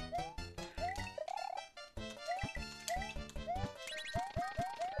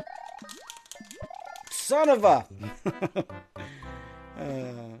 Son of a...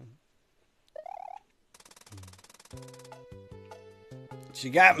 She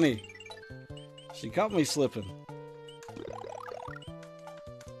got me. She caught me slipping.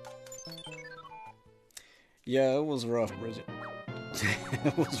 Yeah, it was rough, Bridget.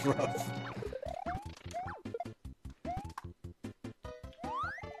 It was rough.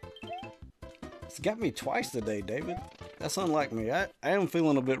 It's got me twice today, David. That's unlike me. I am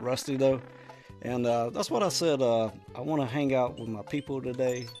feeling a bit rusty, though. And that's what I said. I want to hang out with my people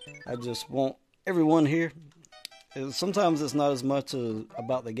today. I just want everyone here. Sometimes it's not as much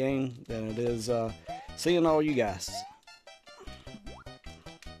about the game than it is seeing all you guys.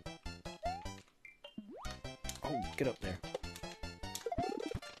 Oh, get up there.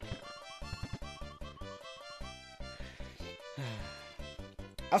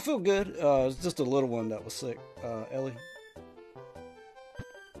 I feel good. It's just a little one that was sick. Ellie.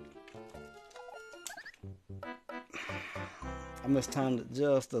 I mistimed it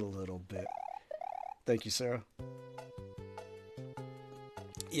just a little bit. Thank you, Sarah.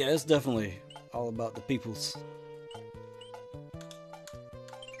 Yeah, it's definitely all about the peoples.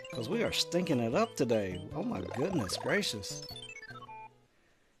 Because we are stinking it up today. Oh my goodness gracious.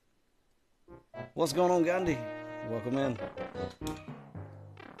 What's going on, Gandhi? Welcome in.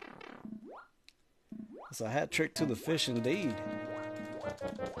 It's a hat trick to the fish indeed.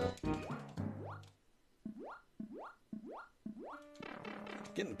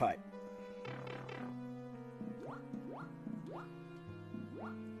 Get in the pipe.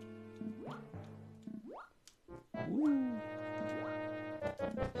 Woo.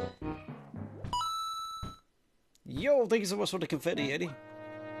 Yo, thank you so much for the confetti, Eddie.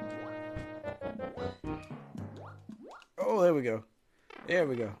 Oh, there we go. There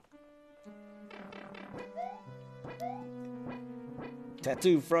we go.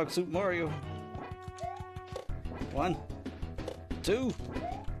 Tattoo Frog Soup Mario. 1, 2.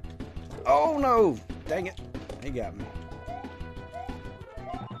 Oh no! Dang it. He got me.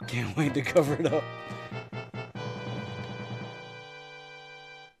 Can't wait to cover it up.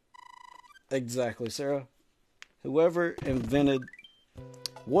 Exactly, Sarah. Whoever invented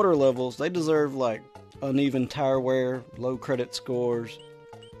water levels, they deserve like uneven tire wear, low credit scores,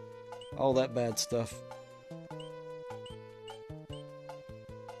 all that bad stuff.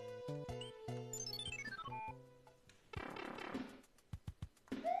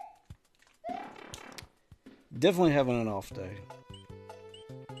 Definitely having an off day.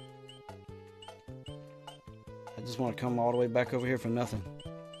 I just want to come all the way back over here for nothing.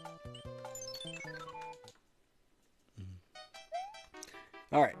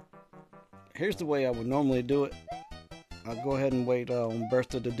 Alright. Here's the way I would normally do it. I'll go ahead and wait on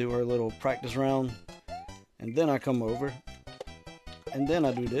Bertha to do her little practice round. And then I come over. And then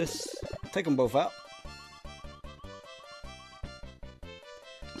I do this. Take them both out.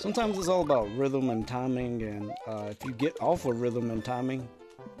 Sometimes it's all about rhythm and timing, and if you get off of rhythm and timing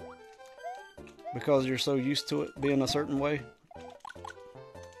because you're so used to it being a certain way,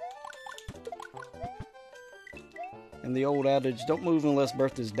 and the old adage, don't move unless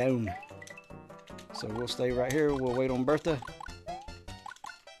Bertha's down. So we'll stay right here, we'll wait on Bertha.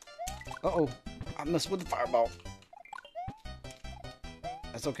 Uh-oh, I messed with the fireball.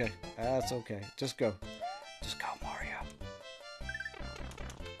 That's okay, that's okay, just go. Just go, Mario.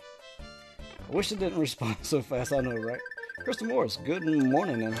 I wish it didn't respond so fast, I know, right? Krista Morris, good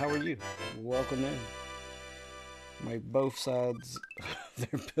morning, and how are you? Welcome in. May both sides of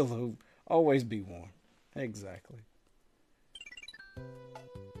their pillow always be warm. Exactly.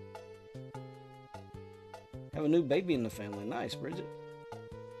 Have a new baby in the family. Nice, Bridget.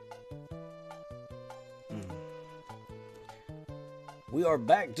 We are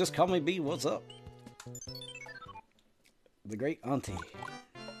back. Just call me B. What's up? The great auntie.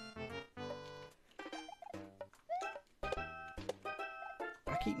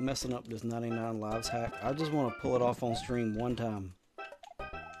 I keep messing up this 99 lives hack. I just want to pull it off on stream one time.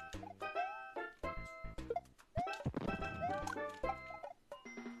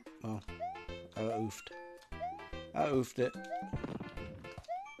 Oh, I oofed. I oofed it.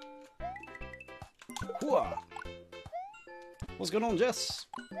 Hooah! What's going on, Jess?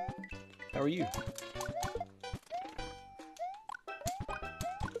 How are you?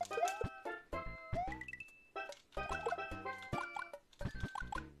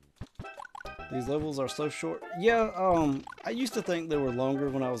 These levels are so short. Yeah, I used to think they were longer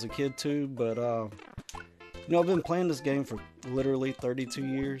when I was a kid too, but you know, I've been playing this game for literally 32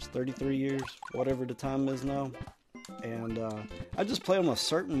 years, 33 years, whatever the time is now. And I just play them a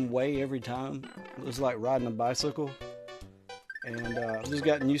certain way every time. It's like riding a bicycle. And I've just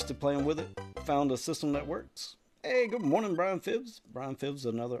gotten used to playing with it. Found a system that works. Hey, good morning, Brian Phibbs. Brian Phibbs is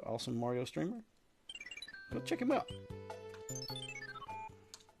another awesome Mario streamer. Go check him out.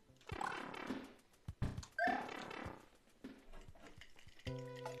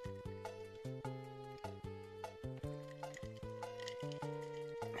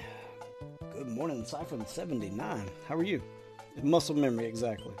 Good morning, Siphon79. How are you? Muscle memory,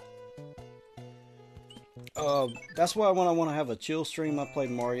 exactly. That's why when I want to have a chill stream, I play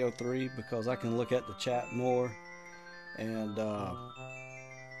Mario 3 because I can look at the chat more and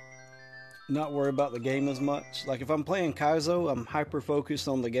not worry about the game as much. Like if I'm playing Kaizo, I'm hyper focused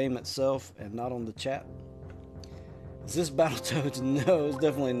on the game itself and not on the chat. Is this Battletoads? No, it's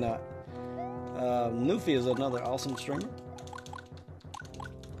definitely not. Noofy is another awesome streamer.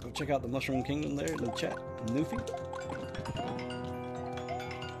 Go check out the Mushroom Kingdom there in the chat. Noofy.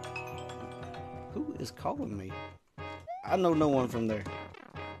 is calling me? I know no one from there.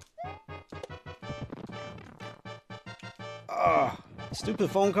 Ah, stupid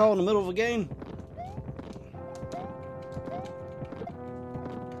phone call in the middle of a game.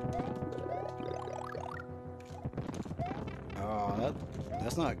 Oh,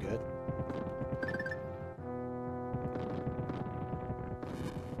 that's not good.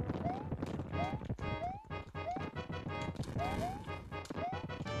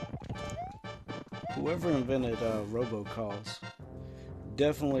 Whoever invented robocalls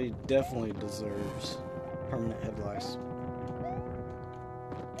definitely deserves permanent head lice.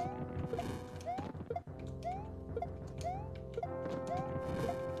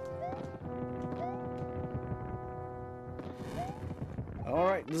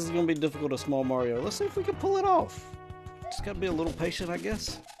 Alright, this is going to be difficult, a small Mario. Let's see if we can pull it off. Just got to be a little patient, I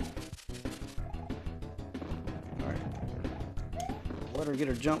guess. Alright. Let her get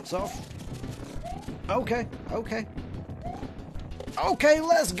her jumps off. Okay, okay. Okay,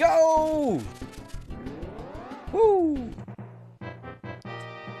 let's go! Woo!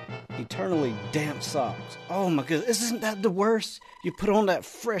 Eternally damp socks. Oh my goodness, isn't that the worst? You put on that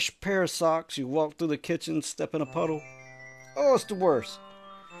fresh pair of socks, you walk through the kitchen, step in a puddle. Oh, it's the worst.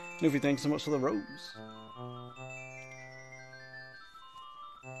 Tanookie, thanks so much for the rose.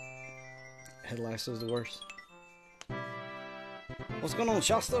 Head lice is the worst. What's going on,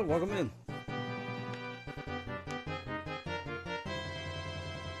 Shasta? Welcome in.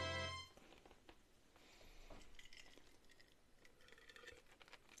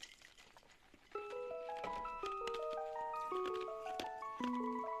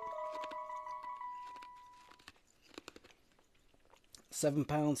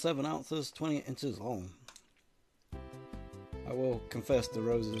 £7, 7 ounces, 20 inches long. I will confess the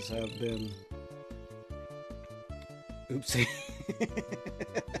roses have been oopsie.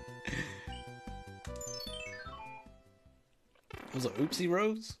 Was it oopsie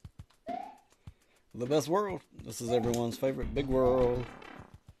rose? The best world. This is everyone's favorite big world.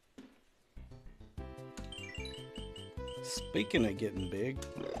 Speaking of getting big,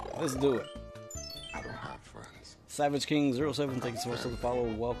 let's do it. I don't have friends. Savage King 07, thank you so much for the follow.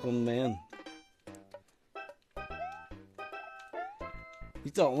 Welcome, man.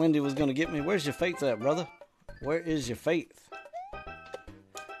 You thought Wendy was gonna get me? Where's your faith at, brother? Where is your faith?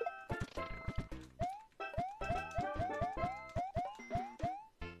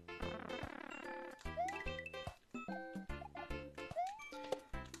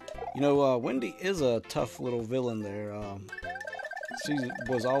 You know, Wendy is a tough little villain there. She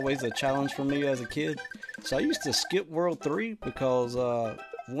was always a challenge for me as a kid. So I used to skip World 3 because,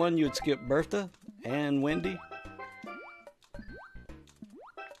 one, you would skip Bertha and Wendy.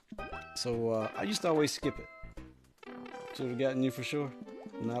 So I used to always skip it. Should have gotten you for sure.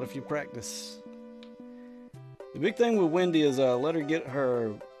 Not if you practice. The big thing with Wendy is let her get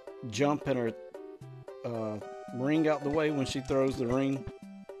her jump and her ring out the way when she throws the ring.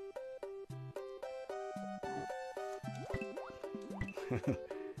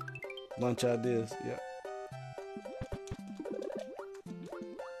 Lunch ideas, yeah.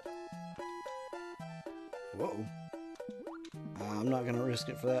 Whoa. I'm not gonna risk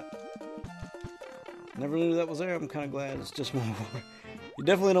it for that. Never knew that was there. I'm kind of glad. It's just more water. You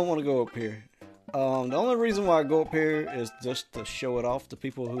definitely don't want to go up here. The only reason why I go up here is just to show it off to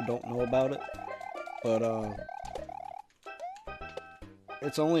people who don't know about it. But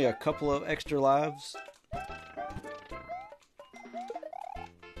it's only a couple of extra lives.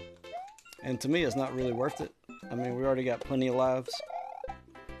 And to me, it's not really worth it. I mean, we already got plenty of lives.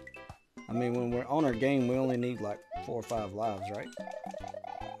 I mean, when we're on our game, we only need like 4 or 5 lives, right?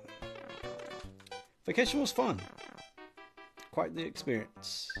 Vacation was fun. Quite the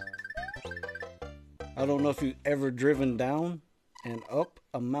experience. I don't know if you've ever driven down and up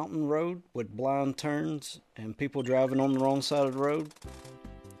a mountain road with blind turns and people driving on the wrong side of the road.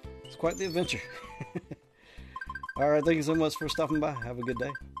 It's quite the adventure. Alright, thank you so much for stopping by. Have a good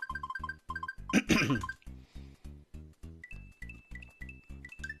day.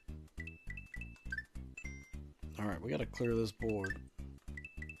 Alright, we gotta clear this board.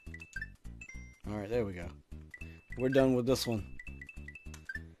 Alright, there we go. We're done with this one.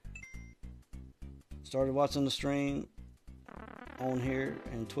 Started watching the stream on here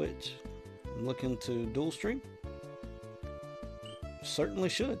and Twitch. I'm looking to dual stream. Certainly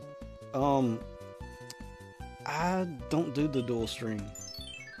should. I don't do the dual stream.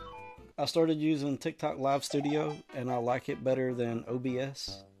 I started using TikTok Live Studio and I like it better than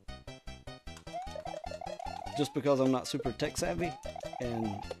OBS. Just because I'm not super tech savvy,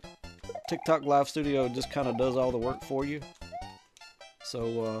 and TikTok Live Studio just kind of does all the work for you.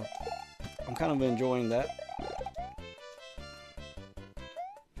 So I'm kind of enjoying that.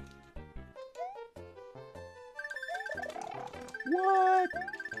 What?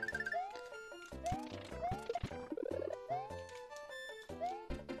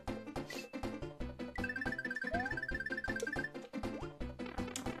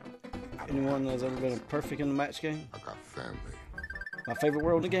 Anyone that's ever been perfect in the match game? I got family. My favorite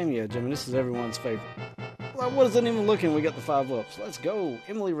world in the game? Yeah, Jimmy, this is everyone's favorite. Like, what is it even looking? We got the 5 ups. Let's go.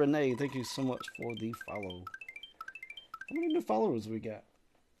 Emily Renee, thank you so much for the follow. How many new followers we got?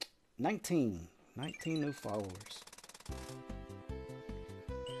 19. 19 new followers.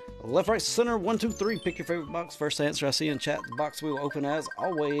 Left, right, center, 1, 2, 3. Pick your favorite box. First answer I see in chat. The box we will open as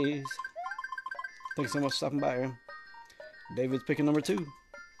always. Thanks so much for stopping by, Aaron. David's picking number 2.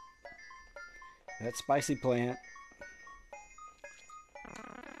 That spicy plant.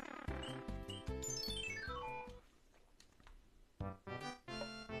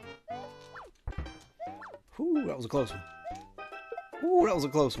 Ooh, that was a close one. Ooh, that was a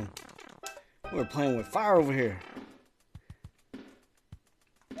close one. We're playing with fire over here.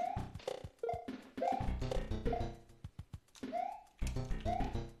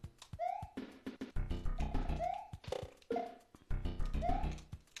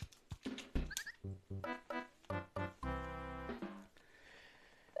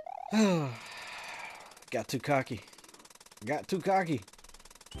 Got too cocky. Got too cocky.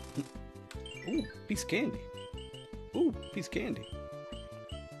 Ooh, piece of candy. Ooh, piece of candy.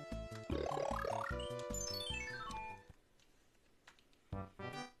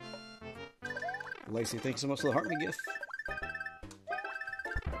 Lacey, thanks so much for the heart me gift.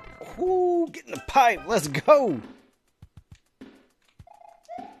 Ooh, get in the pipe. Let's go.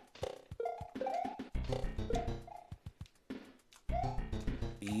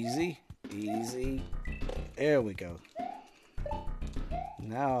 Easy, easy. There we go.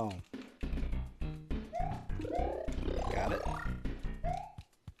 Now. Got it.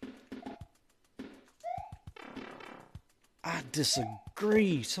 I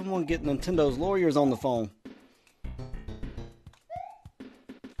disagree. Someone get Nintendo's lawyers on the phone.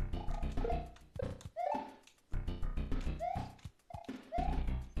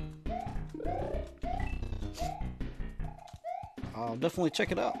 I'll definitely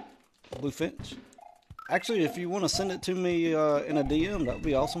check it out, Bluefinch. Actually, if you want to send it to me in a DM, that would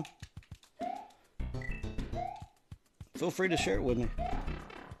be awesome. Feel free to share it with me.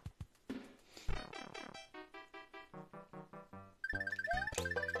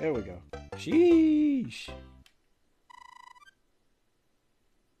 There we go. Sheesh.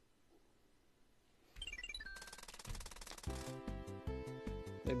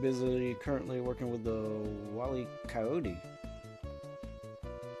 They're busy currently working with the Wile E. Coyote.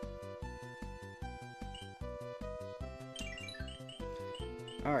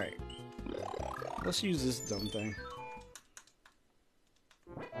 Alright. Let's use this dumb thing.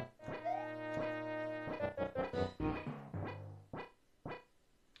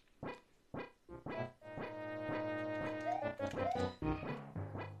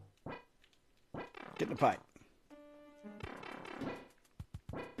 Get in the pipe.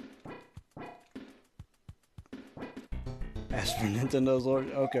 Ask for Nintendo's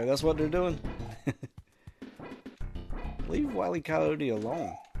Lord. Okay, that's what they're doing. Leave Wile E. Coyote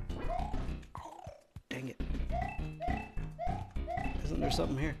alone. Dang it. Isn't there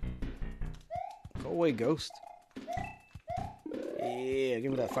something here? Go away, ghost. Yeah,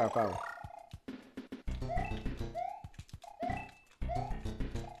 give me that firepower.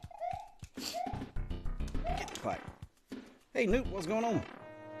 Get the pipe. Hey, Newt, what's going on?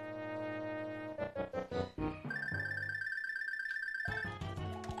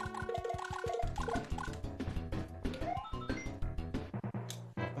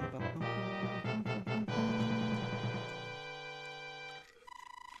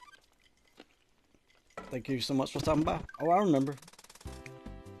 Thank you so much for stopping by. Oh, I remember.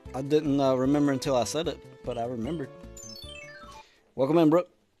 I didn't remember until I said it, but I remembered. Welcome in, Brooke.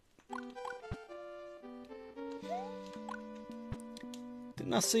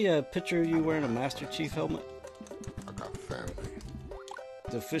 Didn't I see a picture of you wearing a Master Chief helmet? I got family.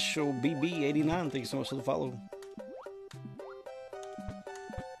 The official BB89. Thank you so much for the follow.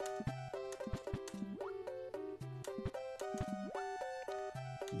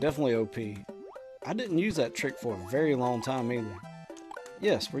 Definitely OP. I didn't use that trick for a very long time either.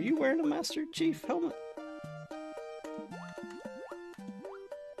 Yes, were you wearing a Master Chief helmet?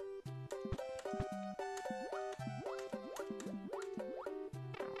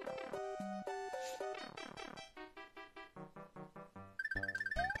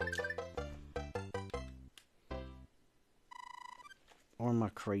 Or am I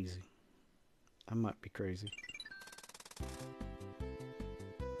crazy? I might be crazy.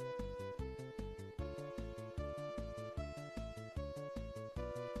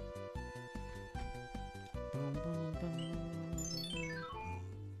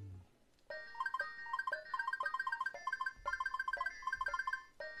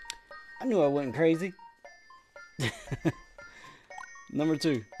 I knew I wasn't crazy. Number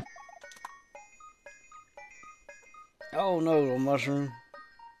 2. Oh no, a mushroom.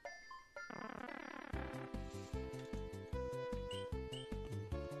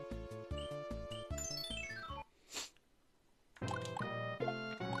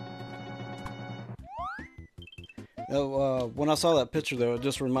 Oh, when I saw that picture though, it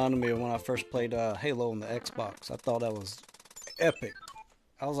just reminded me of when I first played Halo on the Xbox. I thought that was epic.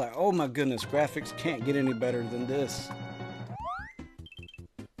 I was like, oh my goodness, graphics can't get any better than this.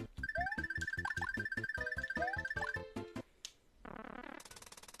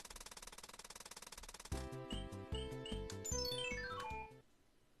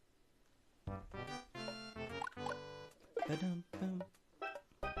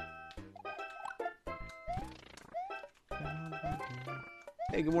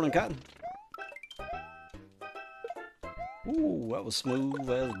 Hey, good morning, Cotton. Ooh, that was smooth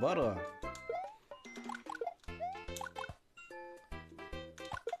as butter.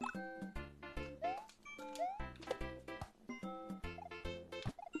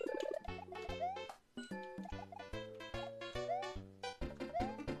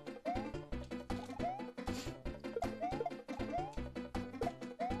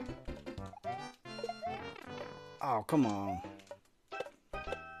 Oh, come on.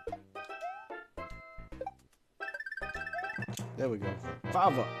 There we go.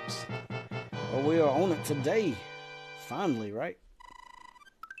 5 ups. Well, we are on it today. Finally, right?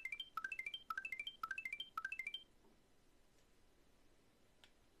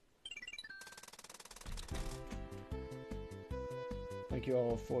 Thank you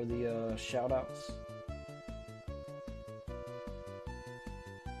all for the shout outs.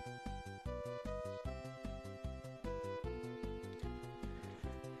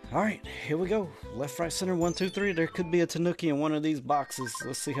 Alright, here we go. Left, right, center, 1, 2, 3. There could be a Tanookie in one of these boxes.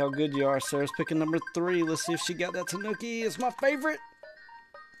 Let's see how good you are. Sarah's picking number 3. Let's see if she got that Tanookie. It's my favorite.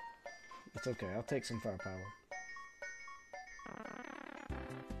 It's okay. I'll take some firepower.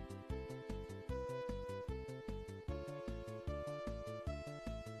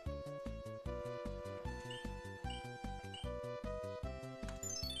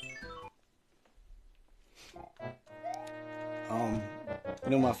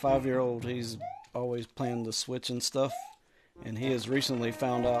 You know, my 5-year-old, he's always playing the Switch and stuff, and he has recently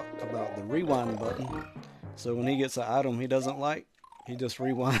found out about the rewind button. So when he gets an item he doesn't like, he just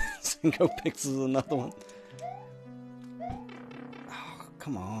rewinds and go picks another one. Oh,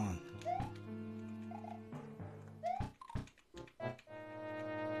 come on.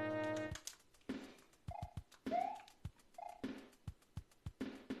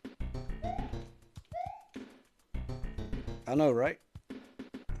 I know, right?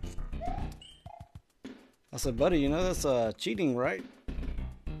 I said, buddy, you know that's cheating, right?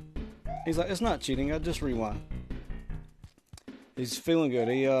 He's like, it's not cheating, I just rewind. He's feeling good.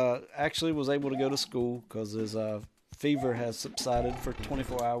 He actually was able to go to school because his fever has subsided for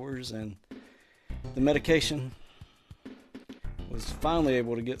 24 hours, and the medication was finally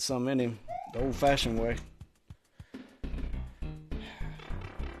able to get some in him the old-fashioned way.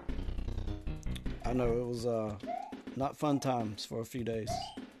 I know it was not fun times for a few days,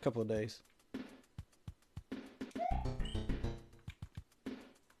 a couple of days.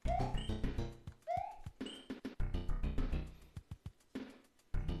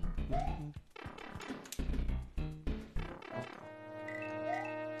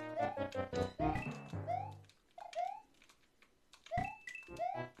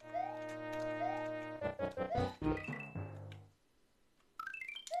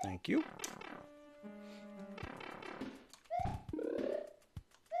 Thank you.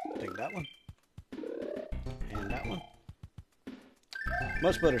 Take that one. And that one.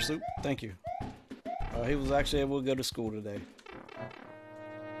 Much better, Soup. Thank you. He was actually able to go to school today.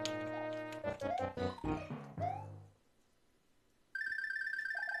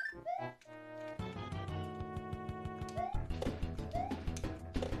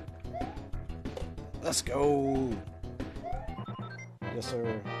 Let's go. Yes,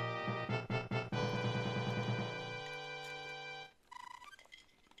 sir.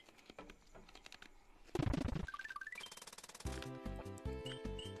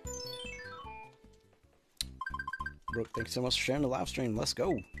 Brooke, thanks so much for sharing the live stream. Let's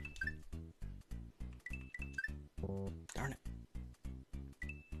go. Darn it.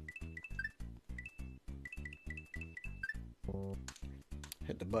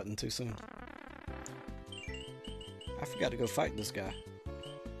 that button too soon. I forgot to go fight this guy.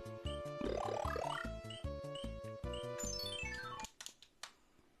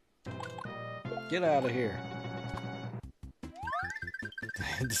 Get out of here. I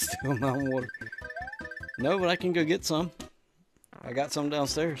had to steal my water. No, but I can go get some. I got some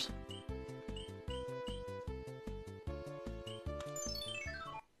downstairs.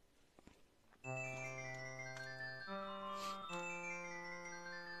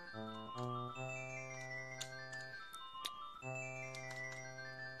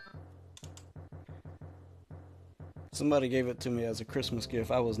 Somebody gave it to me as a Christmas gift.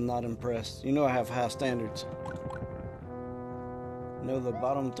 I was not impressed. You know I have high standards. No, the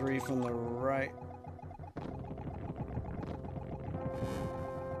bottom three from the right.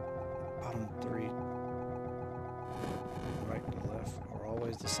 Bottom three, right to left, are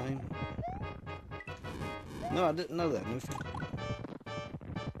always the same. No, I didn't know that, Newfie.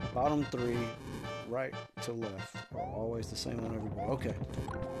 Bottom three, right to left, are always the same on every board. Okay.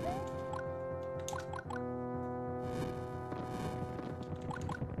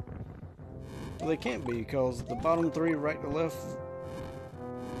 Well, they can't be, because the bottom three, right to left,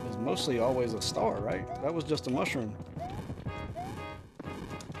 is mostly always a star, right? That was just a mushroom.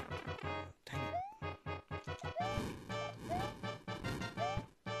 Dang it.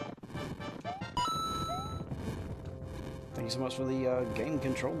 Thank you so much for the game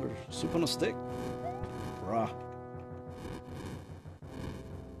controller. Soup on a stick. Bruh.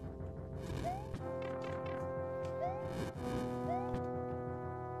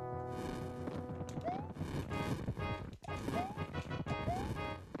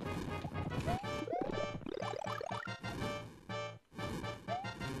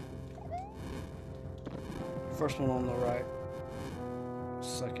 First one on the right.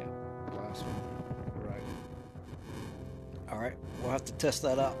 Second, last one, right. Alright, we'll have to test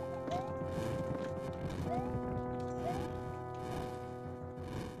that out.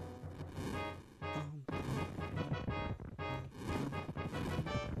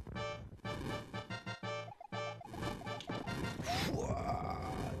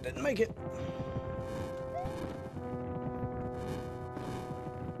 Didn't make it.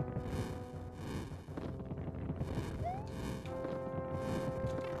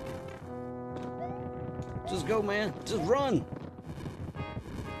 Just go, man. Just run.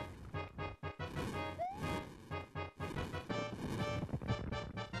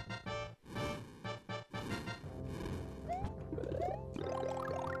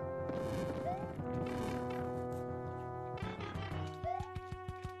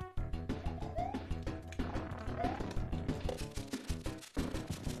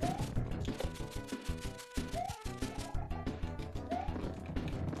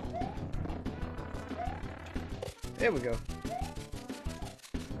 There we go.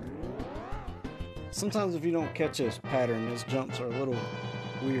 Sometimes if you don't catch his pattern, his jumps are a little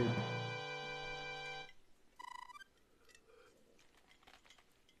weird.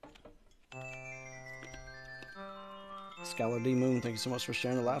 Skylar D Moon, thank you so much for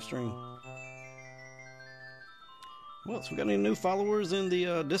sharing the live stream. Well, so we got any new followers in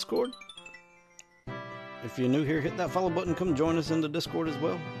the Discord? If you're new here, hit that follow button. Come join us in the Discord as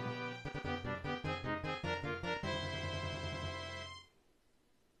well.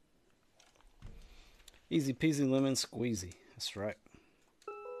 Easy peasy lemon squeezy. That's right.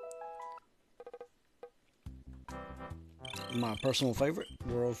 My personal favorite,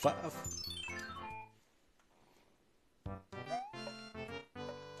 World 5.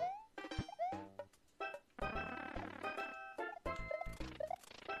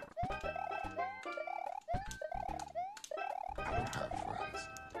 I don't have friends.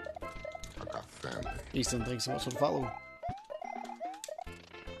 I got family. Easton, thanks so much for the follow.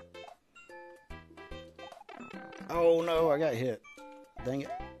 Oh no, I got hit. Dang it.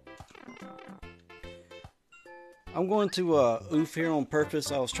 I'm going to oof here on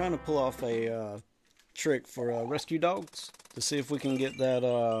purpose. I was trying to pull off a trick for rescue dogs to see if we can get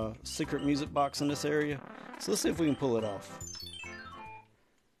that secret music box in this area. So let's see if we can pull it off.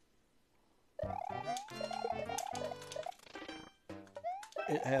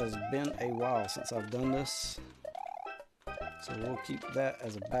 It has been a while since I've done this, so we'll keep that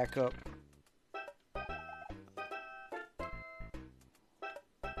as a backup.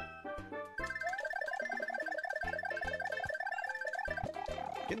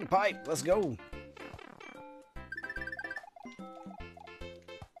 Get in the pipe, let's go.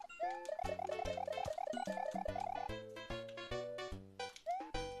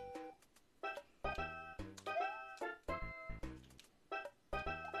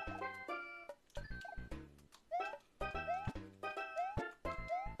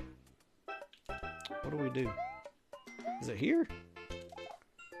 What do we do? Is it here?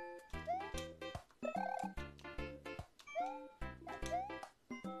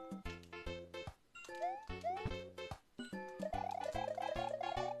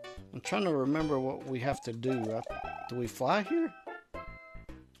 I'm trying to remember what we have to do. Do we fly here?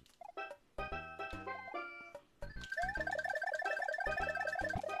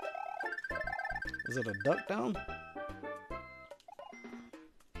 Is it a duck down?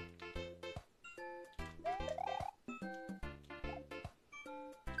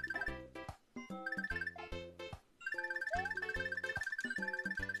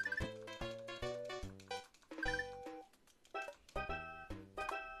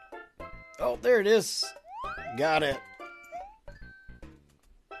 Oh, there it is. Got it.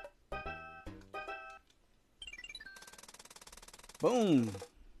 Boom.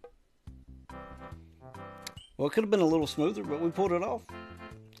 Well, it could have been a little smoother, but we pulled it off.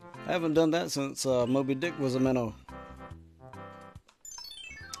 I haven't done that since Moby Dick was a minnow.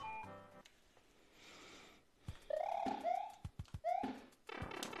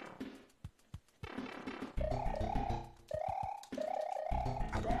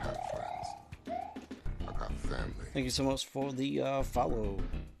 I don't have friends. I got family. Thank you so much for the follow.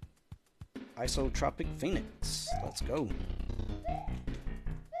 Isotropic Phoenix. Let's go.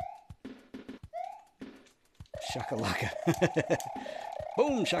 Shakalaka.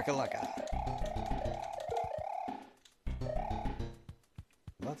 Boom, shakalaka.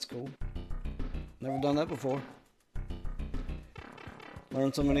 That's cool. Never done that before.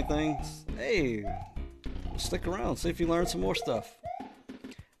 Learned so many things. Hey, stick around. See if you learn some more stuff.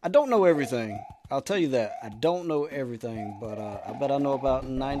 I don't know everything. I'll tell you that. I don't know everything, but I bet I know about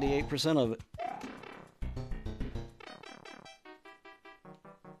 98% of it.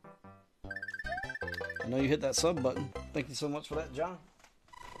 I know you hit that sub button. Thank you so much for that, John.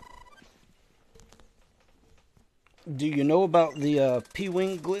 Do you know about the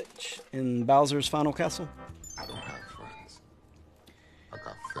P-Wing glitch in Bowser's Final Castle? I don't have friends. I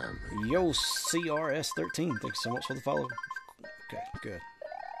got family. Yo, CRS13. Thank you so much for the follow. Okay, good.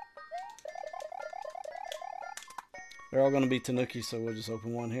 They're all going to be Tanookie, so we'll just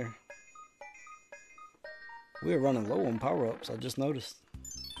open one here. We are running low on power-ups, I just noticed.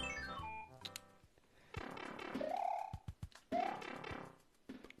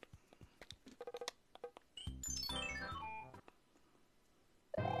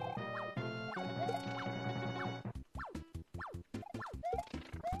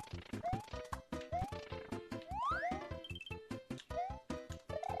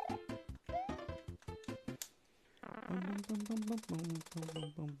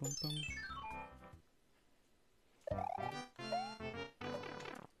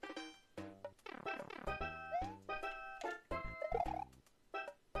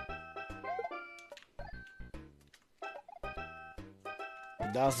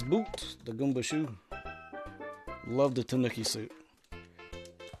 Das Boot, the Goomba shoe. Love the Tanookie suit.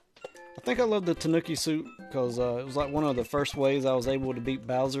 I think I love the Tanookie suit because it was like one of the first ways I was able to beat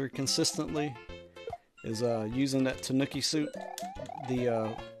Bowser consistently. Is using that Tanookie suit.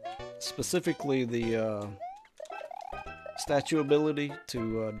 The specifically the statue ability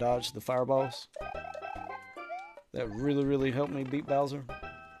to dodge the fireballs. That really helped me beat Bowser.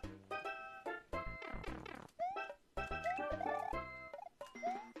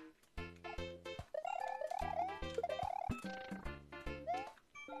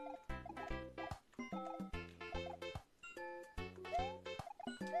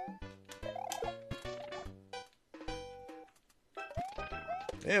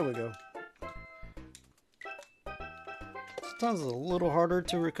 There we go. Sometimes it's a little harder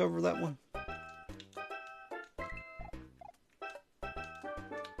to recover that one.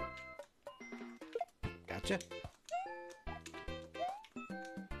 Gotcha.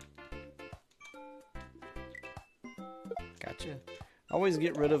 Gotcha. Always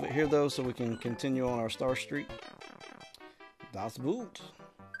get rid of it here though so we can continue on our star streak. Das Boot.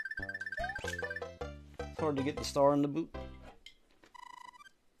 It's hard to get the star in the boot.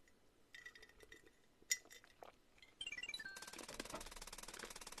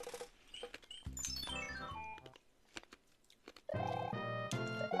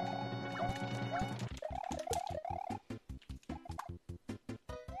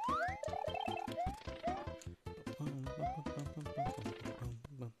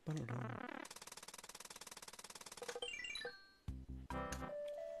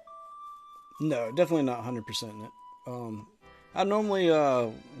 No, definitely not 100% in it. I normally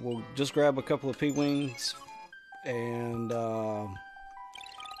will just grab a couple of P-Wings and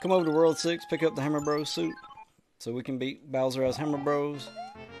come over to World 6, pick up the Hammer Bros suit so we can beat Bowser as Hammer Bros.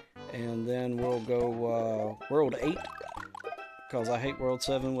 and then we'll go World 8, because I hate World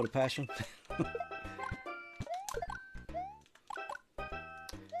 7 with a passion.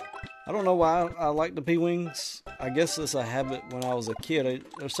 I don't know why I like the P-Wings. I guess it's a habit when I was a kid.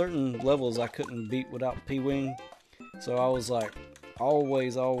 There's certain levels I couldn't beat without P-Wing. So I was like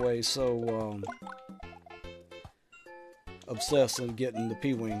always so obsessed with getting the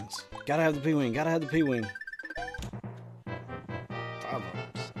P-Wings. Gotta have the P-Wing, gotta have the P-Wing. 5 of them.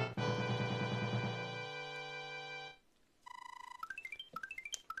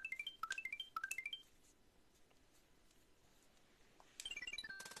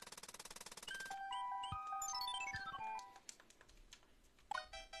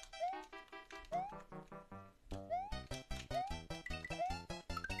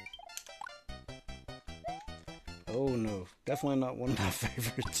 Oh no, definitely not one of my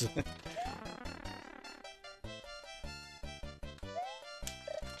favorites.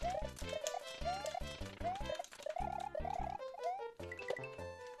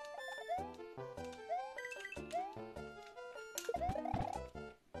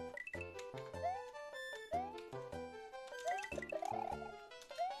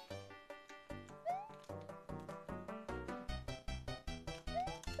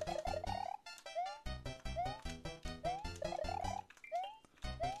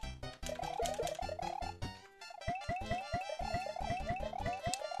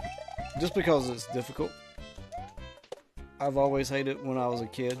 Just because it's difficult. I've always hated it when I was a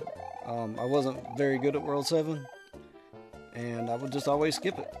kid. I wasn't very good at World 7, and I would just always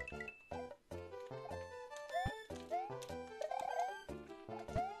skip it.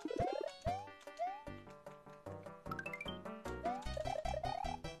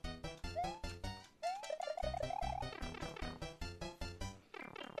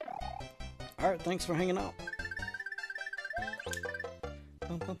 Alright, thanks for hanging out.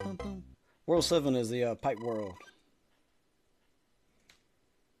 World 7 is the pipe world.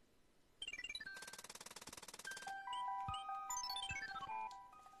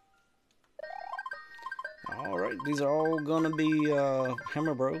 Alright, these are all gonna be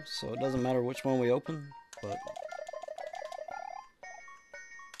Hammer Bros, so it doesn't matter which one we open, but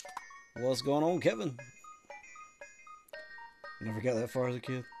what's going on, Kevin? Never got that far as a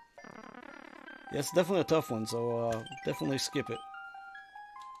kid. Yeah, it's definitely a tough one, so definitely skip it.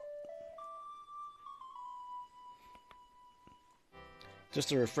 Just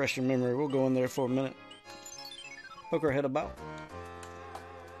to refresh your memory, we'll go in there for a minute. Poke our head about.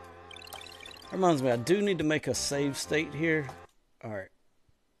 Reminds me, I do need to make a save state here. Alright.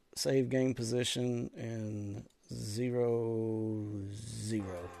 Save game position and 0,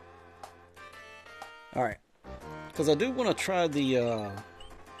 0. Alright. Because I do want to try the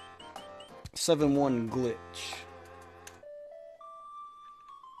 7-1 glitch.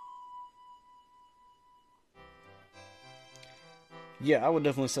 Yeah, I would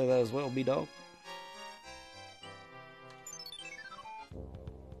definitely say that as well, B-Dog.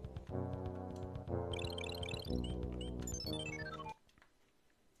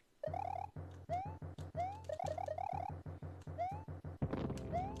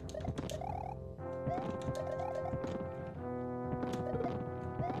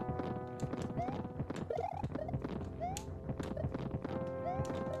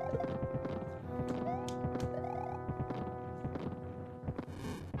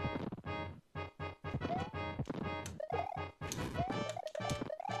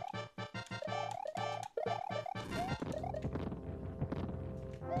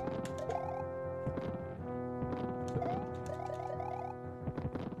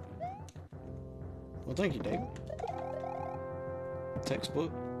 Well, thank you, David.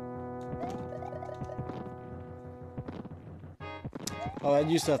 Textbook. Oh, I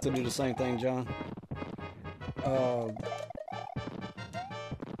used to have to do the same thing, John.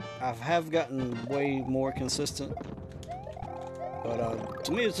 I have gotten way more consistent, but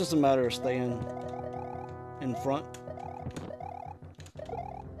to me it's just a matter of staying in front.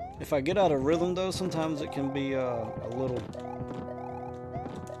 If I get out of rhythm, though, sometimes it can be a little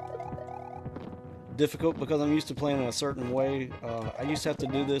difficult because I'm used to playing in a certain way. I used to have to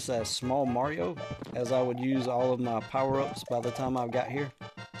do this as Small Mario, as I would use all of my power-ups by the time I got here.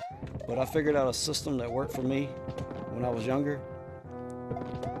 But I figured out a system that worked for me when I was younger,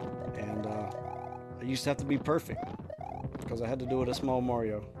 and I used to have to be perfect because I had to do it as Small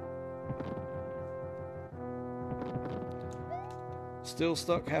Mario. Still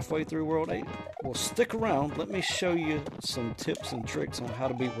stuck halfway through World 8? Well, stick around. Let me show you some tips and tricks on how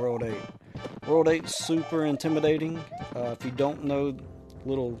to beat World 8. World 8 is super intimidating if you don't know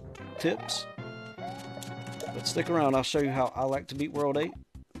little tips. But stick around, I'll show you how I like to beat World 8.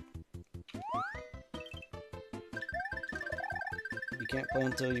 can't play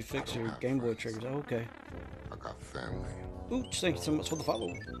until you fix your Game Boy triggers. Oh, okay. I got family. Ooch, thank you so much for the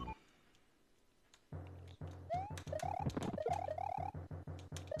follow.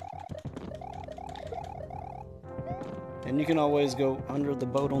 And you can always go under the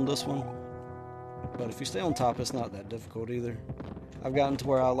boat on this one. But if you stay on top, it's not that difficult either. I've gotten to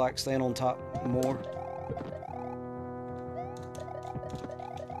where I like staying on top more.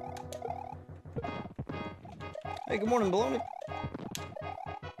 Hey, good morning, Baloney.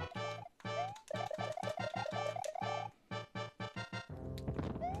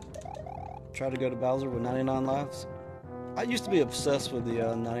 Try to go to Bowser with 99 lives. I used to be obsessed with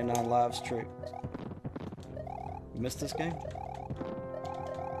the 99 lives trick. You missed this game?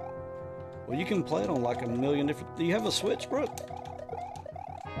 Well, you can play it on like a million different... Do you have a Switch, Brooke?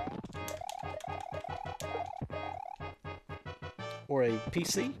 Or a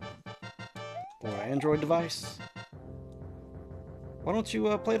PC? Or an Android device? Why don't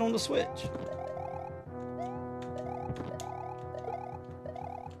you play it on the Switch?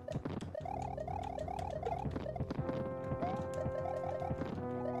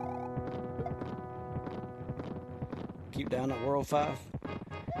 Keep down at World 5.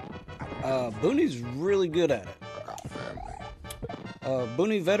 Booney's really good at it. I got family.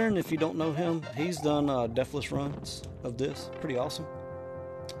 Booney Veteran, if you don't know him, he's done deathless runs of this. Pretty awesome.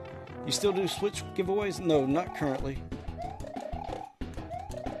 You still do Switch giveaways? No, not currently.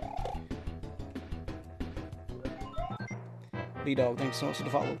 B-Dog, thanks so much for the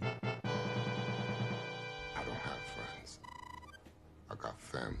follow. I don't have friends. I got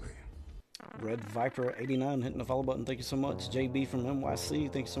family. Red Viper 89 hitting the follow button. Thank you so much. JB from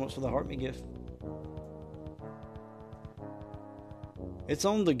NYC, thank you so much for the heart me gift. It's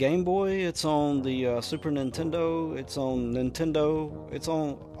on the Game Boy, it's on the Super Nintendo, it's on Nintendo, it's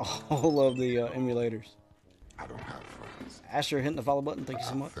on all of the emulators. I don't have friends. Asher hitting the follow button. Thank you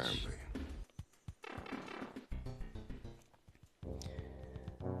so much. Family.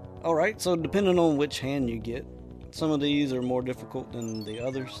 Alright, so depending on which hand you get, some of these are more difficult than the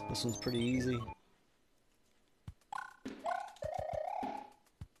others. This one's pretty easy.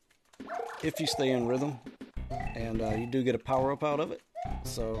 If you stay in rhythm, and you do get a power up out of it,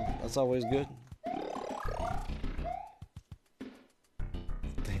 so that's always good.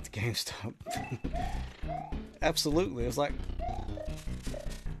 Thank the GameStop. Absolutely, it's like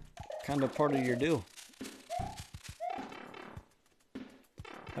kind of part of your deal.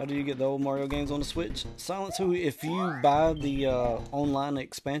 How do you get the old Mario games on the Switch? Silence Who, if you buy the online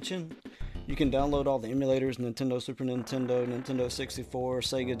expansion, you can download all the emulators, Nintendo, Super Nintendo, Nintendo 64,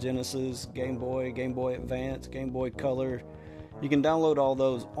 Sega Genesis, Game Boy, Game Boy Advance, Game Boy Color. You can download all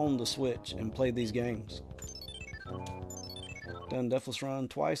those on the Switch and play these games. Done Deathless Run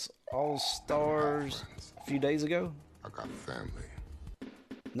twice, All Stars a few days ago. I got family.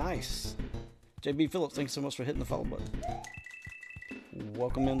 Nice. JB Phillips, thanks so much for hitting the follow button.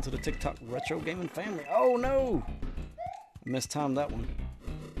 Welcome into the TikTok Retro Gaming family. Oh no! Mistimed that one.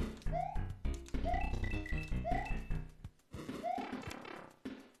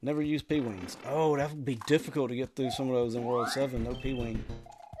 Never use P-Wings. Oh, that would be difficult to get through some of those in World 7. No P-Wing.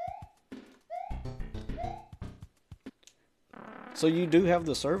 So you do have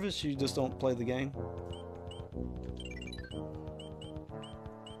the service, you just don't play the game?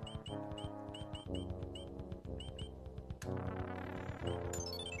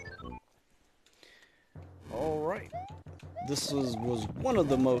 Alright. This was one of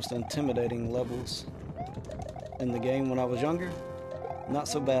the most intimidating levels in the game when I was younger. Not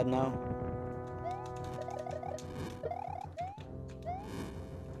so bad now.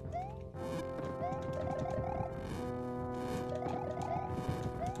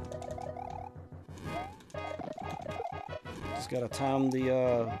 Just gotta time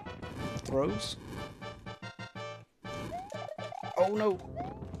the throws. Oh no!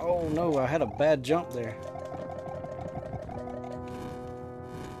 Oh no, I had a bad jump there.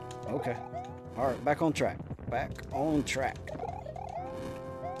 Okay. Alright, back on track. Back on track.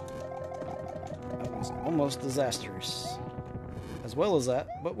 That was almost disastrous. As well as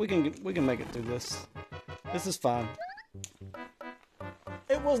that, but we can make it through this. This is fine.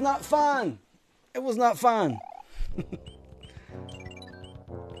 It was not fun! It was not fun!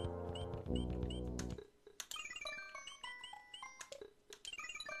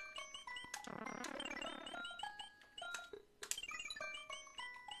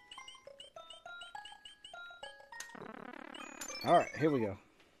 Alright, here we go.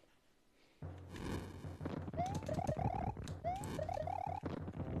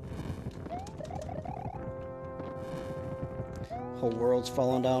 Whole world's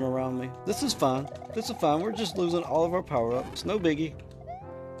falling down around me. This is fine. This is fine. We're just losing all of our power-ups. No biggie.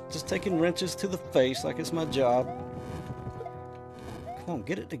 Just taking wrenches to the face like it's my job. Come on,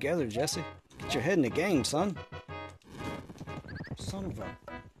 get it together, Jesse. Get your head in the game, son. Son of a...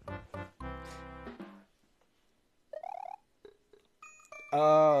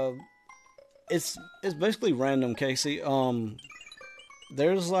 It's basically random, Casey.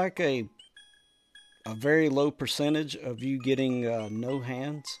 There's like a very low percentage of you getting no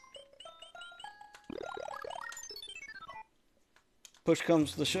hands. Push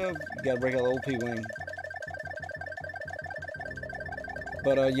comes to shove, you gotta break out the old P-wing.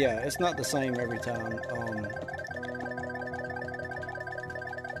 But yeah, it's not the same every time.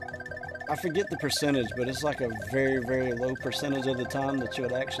 I forget the percentage, but it's like a very, very low percentage of the time that you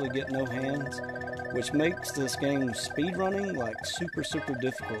would actually get no hands, which makes this game speedrunning like super, super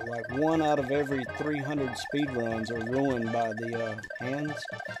difficult. Like 1 out of every 300 speedruns are ruined by the hands.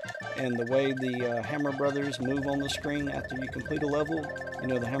 And the way the Hammer Brothers move on the screen after you complete a level, you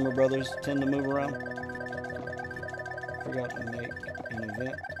know, the Hammer Brothers tend to move around. Forgot to make an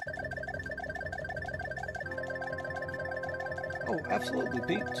event. Oh, absolutely,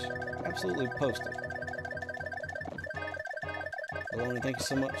 Peach. Absolutely, post it. Baloney, thank you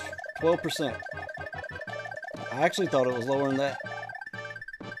so much. 12%. I actually thought it was lower than that.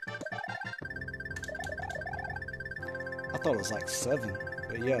 I thought it was like 7.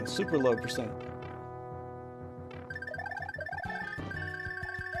 But yeah, super low percent.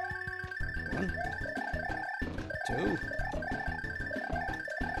 1, 2.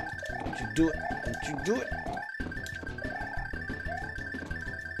 Don't you do it. Don't you do it.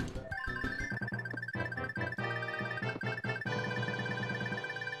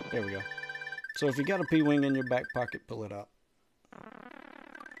 There we go. So if you got a P-wing in your back pocket, pull it out.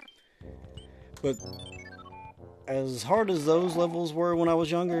 But as hard as those levels were when I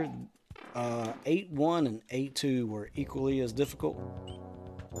was younger, 8-1 and 8-2 were equally as difficult,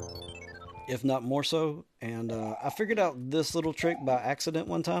 if not more so. And I figured out this little trick by accident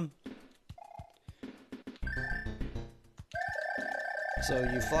one time. So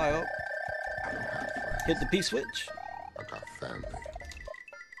you fly up, hit the P-switch. I got family.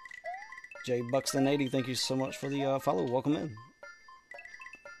 J Buxton 80, thank you so much for the follow. Welcome in.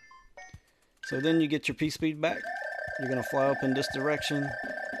 So then you get your P-speed back. You're going to fly up in this direction.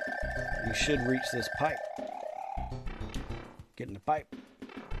 You should reach this pipe. Get in the pipe.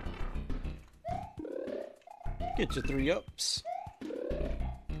 Get your 3 ups.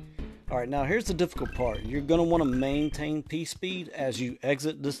 Alright, now here's the difficult part. You're going to want to maintain P-speed as you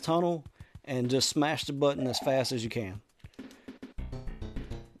exit this tunnel and just smash the button as fast as you can.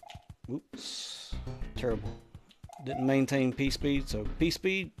 Oops. Terrible. Didn't maintain P-speed, so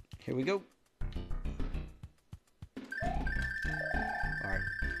P-speed, here we go. Alright.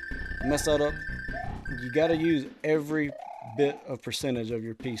 Mess that up. You got to use every bit of percentage of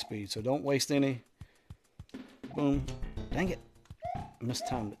your P-speed, so don't waste any. Boom. Dang it.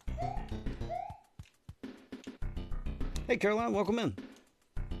 Mistimed it. Hey Caroline, welcome in.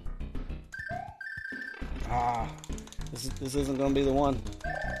 This isn't going to be the one.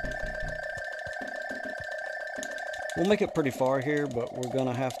 We'll make it pretty far here, but we're going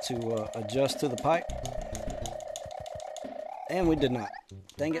to have to adjust to the pipe. And we did not.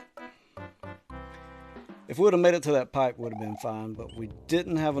 Dang it. If we would have made it to that pipe, would have been fine, but we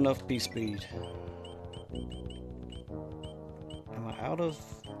didn't have enough P-speed. Am I out of...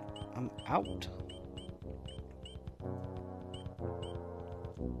 I'm out.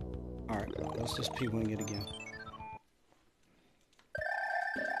 Alright, let's just P-wing it again.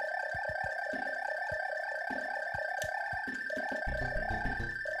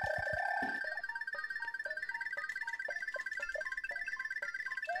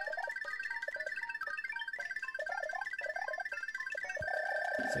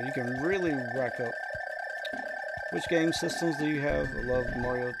 So you can really rack up. Which game systems do you have? I love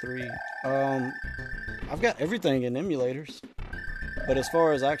Mario 3. I've got everything in emulators. But as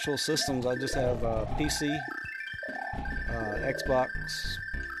far as actual systems, I just have PC, Xbox,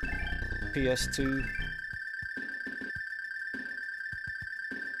 PS2.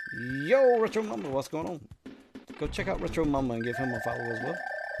 Yo, Retro Mama, what's going on? Go check out Retro Mama and give him a follow as well.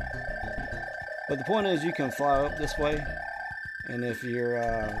 But the point is, you can fly up this way. And if you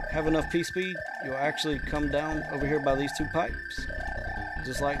have enough P-speed, you'll actually come down over here by these 2 pipes.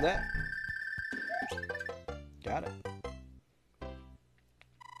 Just like that. Got it.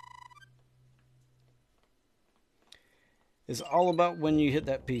 It's all about when you hit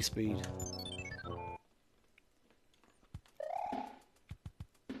that P-speed.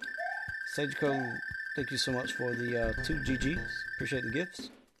 Sage Code thank you so much for the 2 GGs. Appreciate the gifts.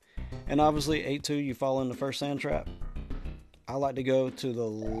 And obviously, 8-2, you fall in the first sand trap. I like to go to the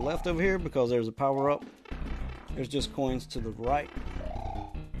left over here because there's a power up. There's just coins to the right.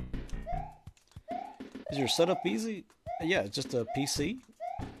 Is your setup easy? Yeah, it's just a PC.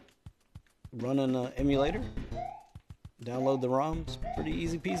 Running an emulator. Download the ROMs. Pretty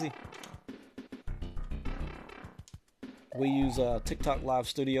easy peasy. We use TikTok Live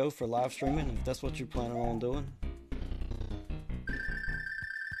Studio for live streaming, if that's what you're planning on doing.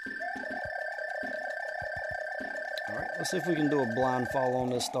 Alright, let's see if we can do a blind fall on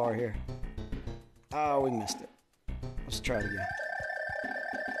this star here. Oh, we missed it. Let's try it again.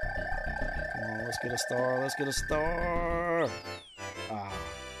 Come on, let's get a star, let's get a star! Ah.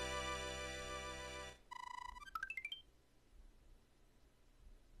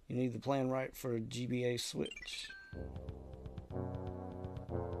 You need the plan right for a GBA switch.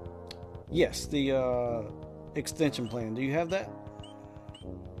 Yes, the extension plan. Do you have that?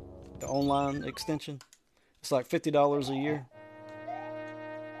 The online extension? It's like $50 a year.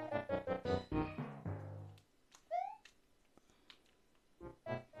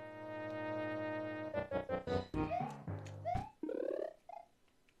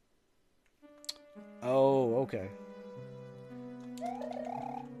 Oh, okay.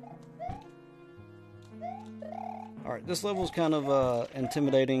 Alright, this level is kind of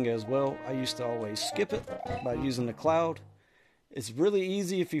intimidating as well. I used to always skip it by using the cloud. It's really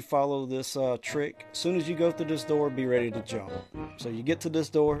easy if you follow this trick. As soon as you go through this door, be ready to jump. So you get to this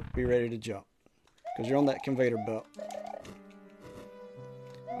door, be ready to jump. Because you're on that conveyor belt.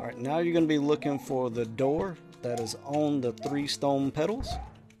 Alright, now you're going to be looking for the door that is on the 3 stone pedals.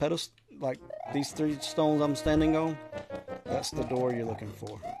 Pedals, like these 3 stones I'm standing on. That's the door you're looking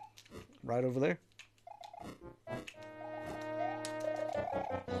for. Right over there.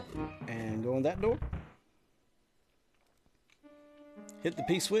 And go in that door. Hit the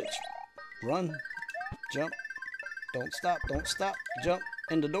P switch. Run. Jump. Don't stop. Don't stop. Jump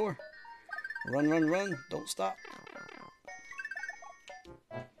in the door. Run, run, run. Don't stop.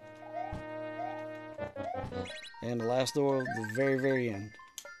 And the last door, the very, very end.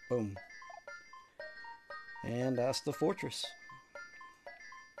 Boom. And that's the fortress.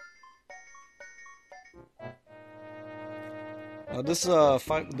 Now this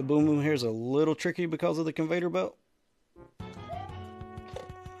fight with the boom boom here is a little tricky because of the conveyor belt.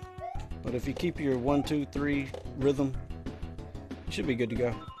 But if you keep your 1, 2, 3 rhythm, you should be good to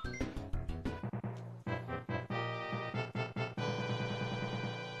go.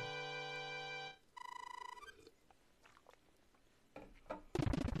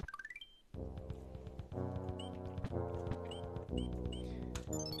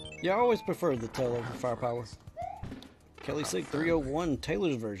 Yeah, I always prefer the tail over firepower. Kelly Sig 301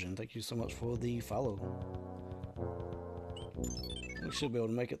 Taylor's version. Thank you so much for the follow. We should be able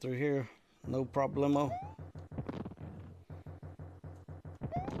to make it through here. No problemo.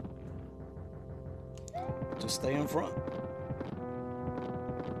 Just stay in front.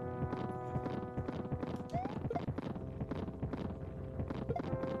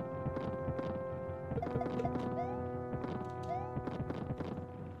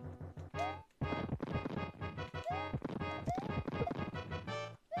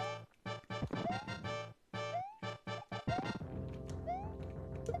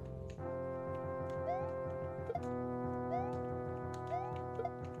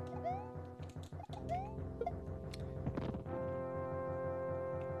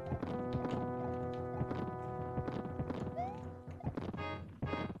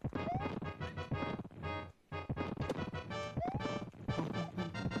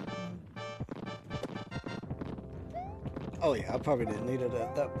 Oh yeah, I probably didn't need it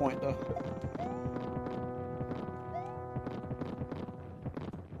at that point though.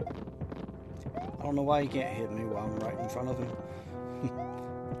 I don't know why he can't hit me while I'm right in front of him.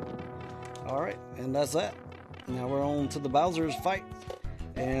 Alright, and that's that. Now we're on to the Bowser's fight.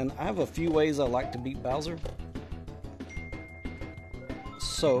 And I have a few ways I like to beat Bowser.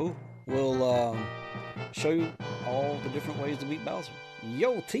 So, we'll show you all the different ways to beat Bowser.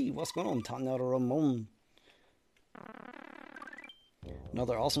 Yo T, what's going on? Tanookie Ramon.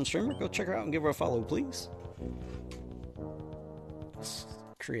 Another awesome streamer. Go check her out and give her a follow, please. Let's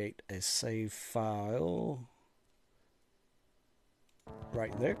create a save file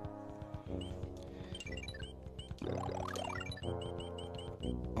right there.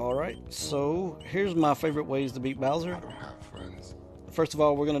 Alright, so here's my favorite ways to beat Bowser. I don't have friends. First of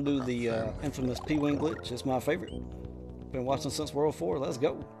all, we're going to do the infamous P-Wing glitch. It's my favorite. Been watching since World 4. Let's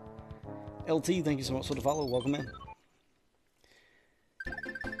go. LT, thank you so much for the follow. Welcome in.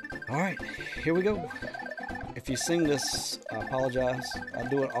 Alright, here we go. If you sing this, I apologize. I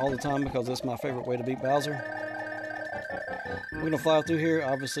do it all the time because it's my favorite way to beat Bowser. We're going to fly through here,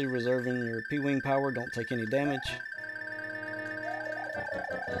 obviously reserving your P-Wing power. Don't take any damage.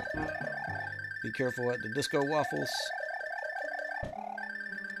 Be careful at the disco waffles.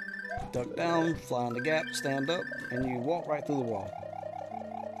 Duck down, fly in the gap, stand up, and you walk right through the wall.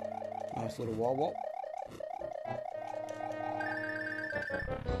 Nice little wall walk.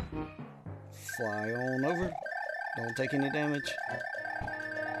 Fly on over. Don't take any damage.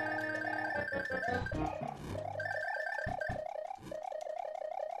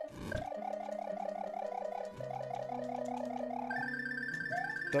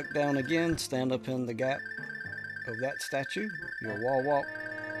 Duck down again, stand up in the gap of that statue. Your wall walk.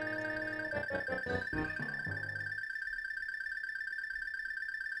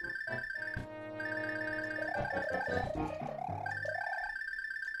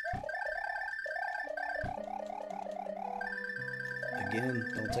 Again,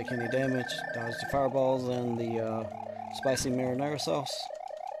 don't take any damage. Dodge the fireballs and the spicy marinara sauce.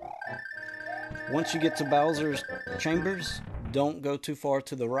 Once you get to Bowser's chambers, don't go too far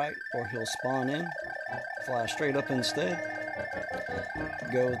to the right or he'll spawn in. Fly straight up instead.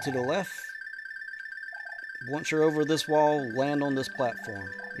 Go to the left. Once you're over this wall, land on this platform.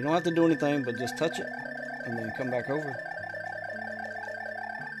 You don't have to do anything but just touch it and then come back over.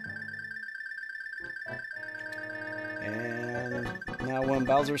 And now when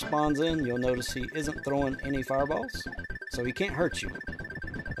Bowser spawns in, you'll notice he isn't throwing any fireballs, so he can't hurt you.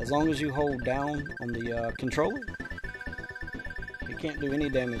 As long as you hold down on the controller, he can't do any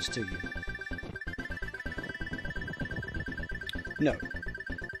damage to you. No,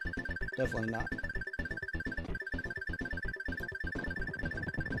 definitely not.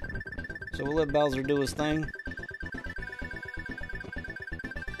 So we'll let Bowser do his thing.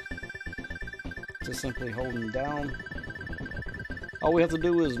 Just simply holding down. All we have to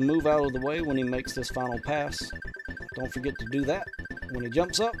do is move out of the way when he makes this final pass. Don't forget to do that. When he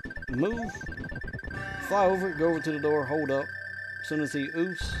jumps up, move, fly over it, go over to the door, hold up. As soon as he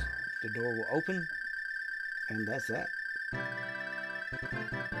oofs, the door will open, and that's that.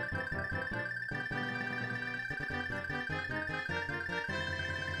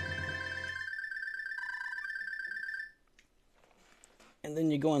 And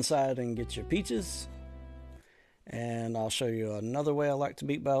then you go inside and get your peaches. And I'll show you another way I like to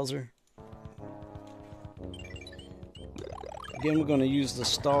beat Bowser. Again, we're going to use the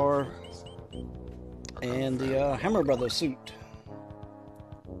star and the Hammer Brothers suit.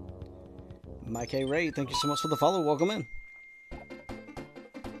 Mike A. Ray, thank you so much for the follow. Welcome in.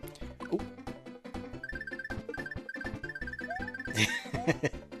 Ooh.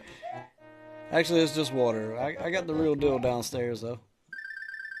 Actually, it's just water. I got the real deal downstairs, though.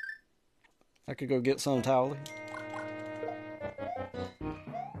 I could go get some towel.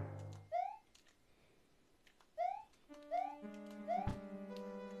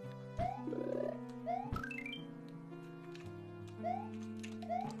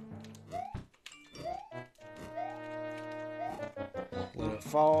 Let it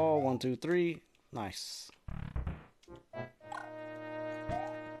fall. 1, 2, 3. Nice.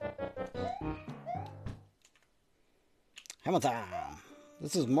 Hammer time.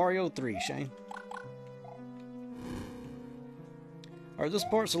 This is Mario 3, Shane. Alright, this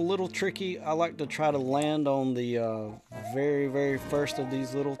part's a little tricky. I like to try to land on the very, very first of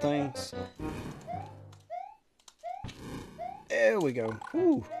these little things. There we go.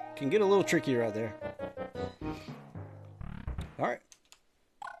 Whew. Can get a little tricky right there. Alright.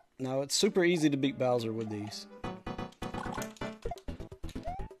 Now, it's super easy to beat Bowser with these.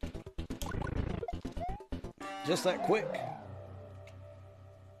 Just that quick.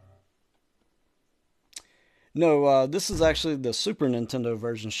 No, this is actually the Super Nintendo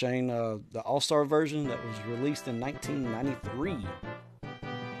version, Shane. The All-Star version that was released in 1993.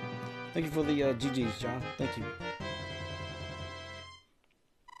 Thank you for the GGs, John. Thank you.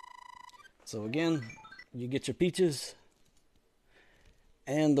 So again, you get your peaches.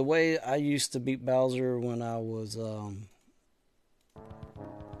 And the way I used to beat Bowser when I was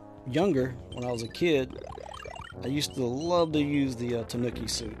younger, when I was a kid, I used to love to use the Tanookie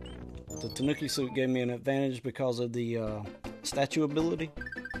suit. The Tanookie suit gave me an advantage because of the statue ability.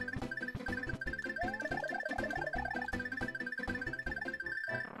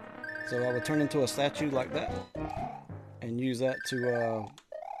 So I would turn into a statue like that and use that to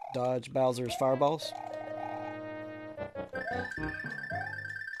dodge Bowser's fireballs.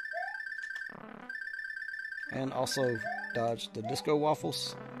 And also dodge the disco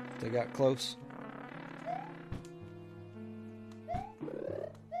waffles if they got close.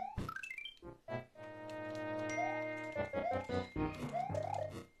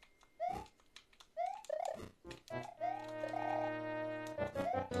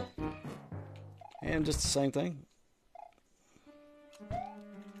 And just the same thing.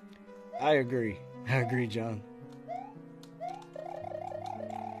 I agree. I agree, John.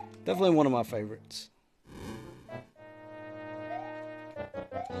 Definitely one of my favorites.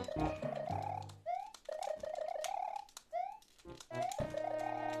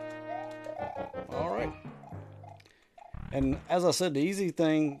 Alright. And as I said, the easy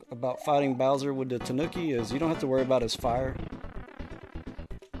thing about fighting Bowser with the Tanookie is you don't have to worry about his fire.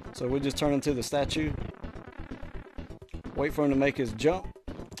 So we just turn into the statue, wait for him to make his jump,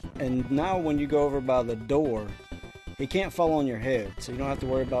 and now when you go over by the door, he can't fall on your head, so you don't have to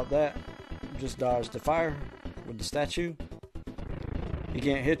worry about that. Just dodge the fire with the statue. He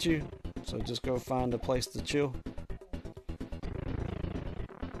can't hit you, so just go find a place to chill.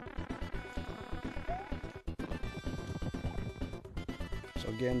 So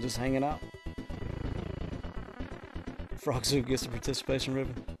again, just hanging out. Frog suit gets the participation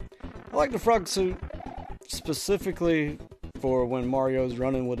ribbon. I like the frog suit specifically for when Mario's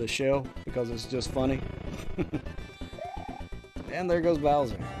running with a shell because it's just funny. And there goes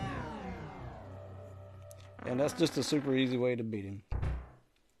Bowser. And that's just a super easy way to beat him.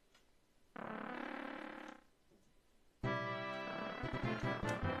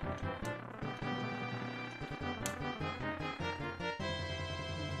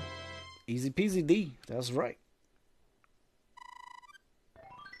 Easy peasy D, that's right.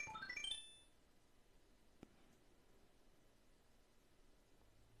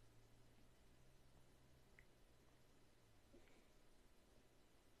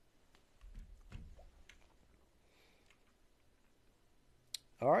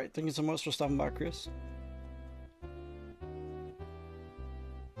 Alright, thank you so much for stopping by, Chris.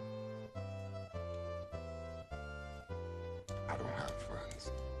 I don't have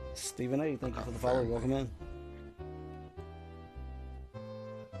friends. Stephen A, thank you for the follow. Welcome in.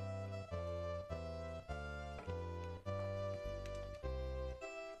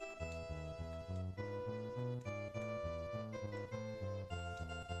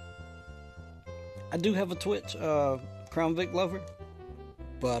 I do have a Twitch, Crown Vic Lover,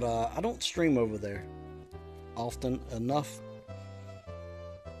 but I don't stream over there often enough.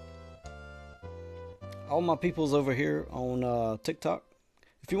 All my people's over here on TikTok.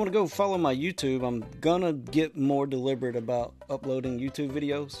 If you want to go follow my YouTube, I'm gonna get more deliberate about uploading YouTube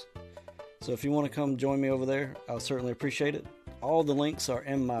videos. So if you want to come join me over there, I'll certainly appreciate it. All the links are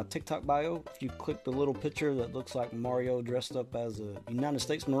in my TikTok bio. If you click the little picture that looks like Mario dressed up as a United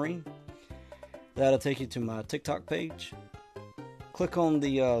States Marine, that'll take you to my TikTok page. Click on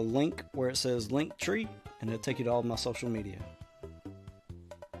the link where it says Linktree, and it'll take you to all my social media.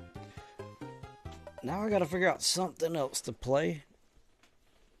 Now I gotta figure out something else to play.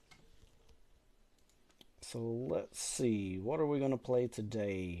 So let's see, what are we gonna play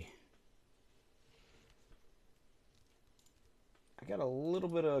today? I got a little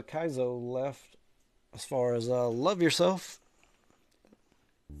bit of Kaizo left as far as Love Yourself.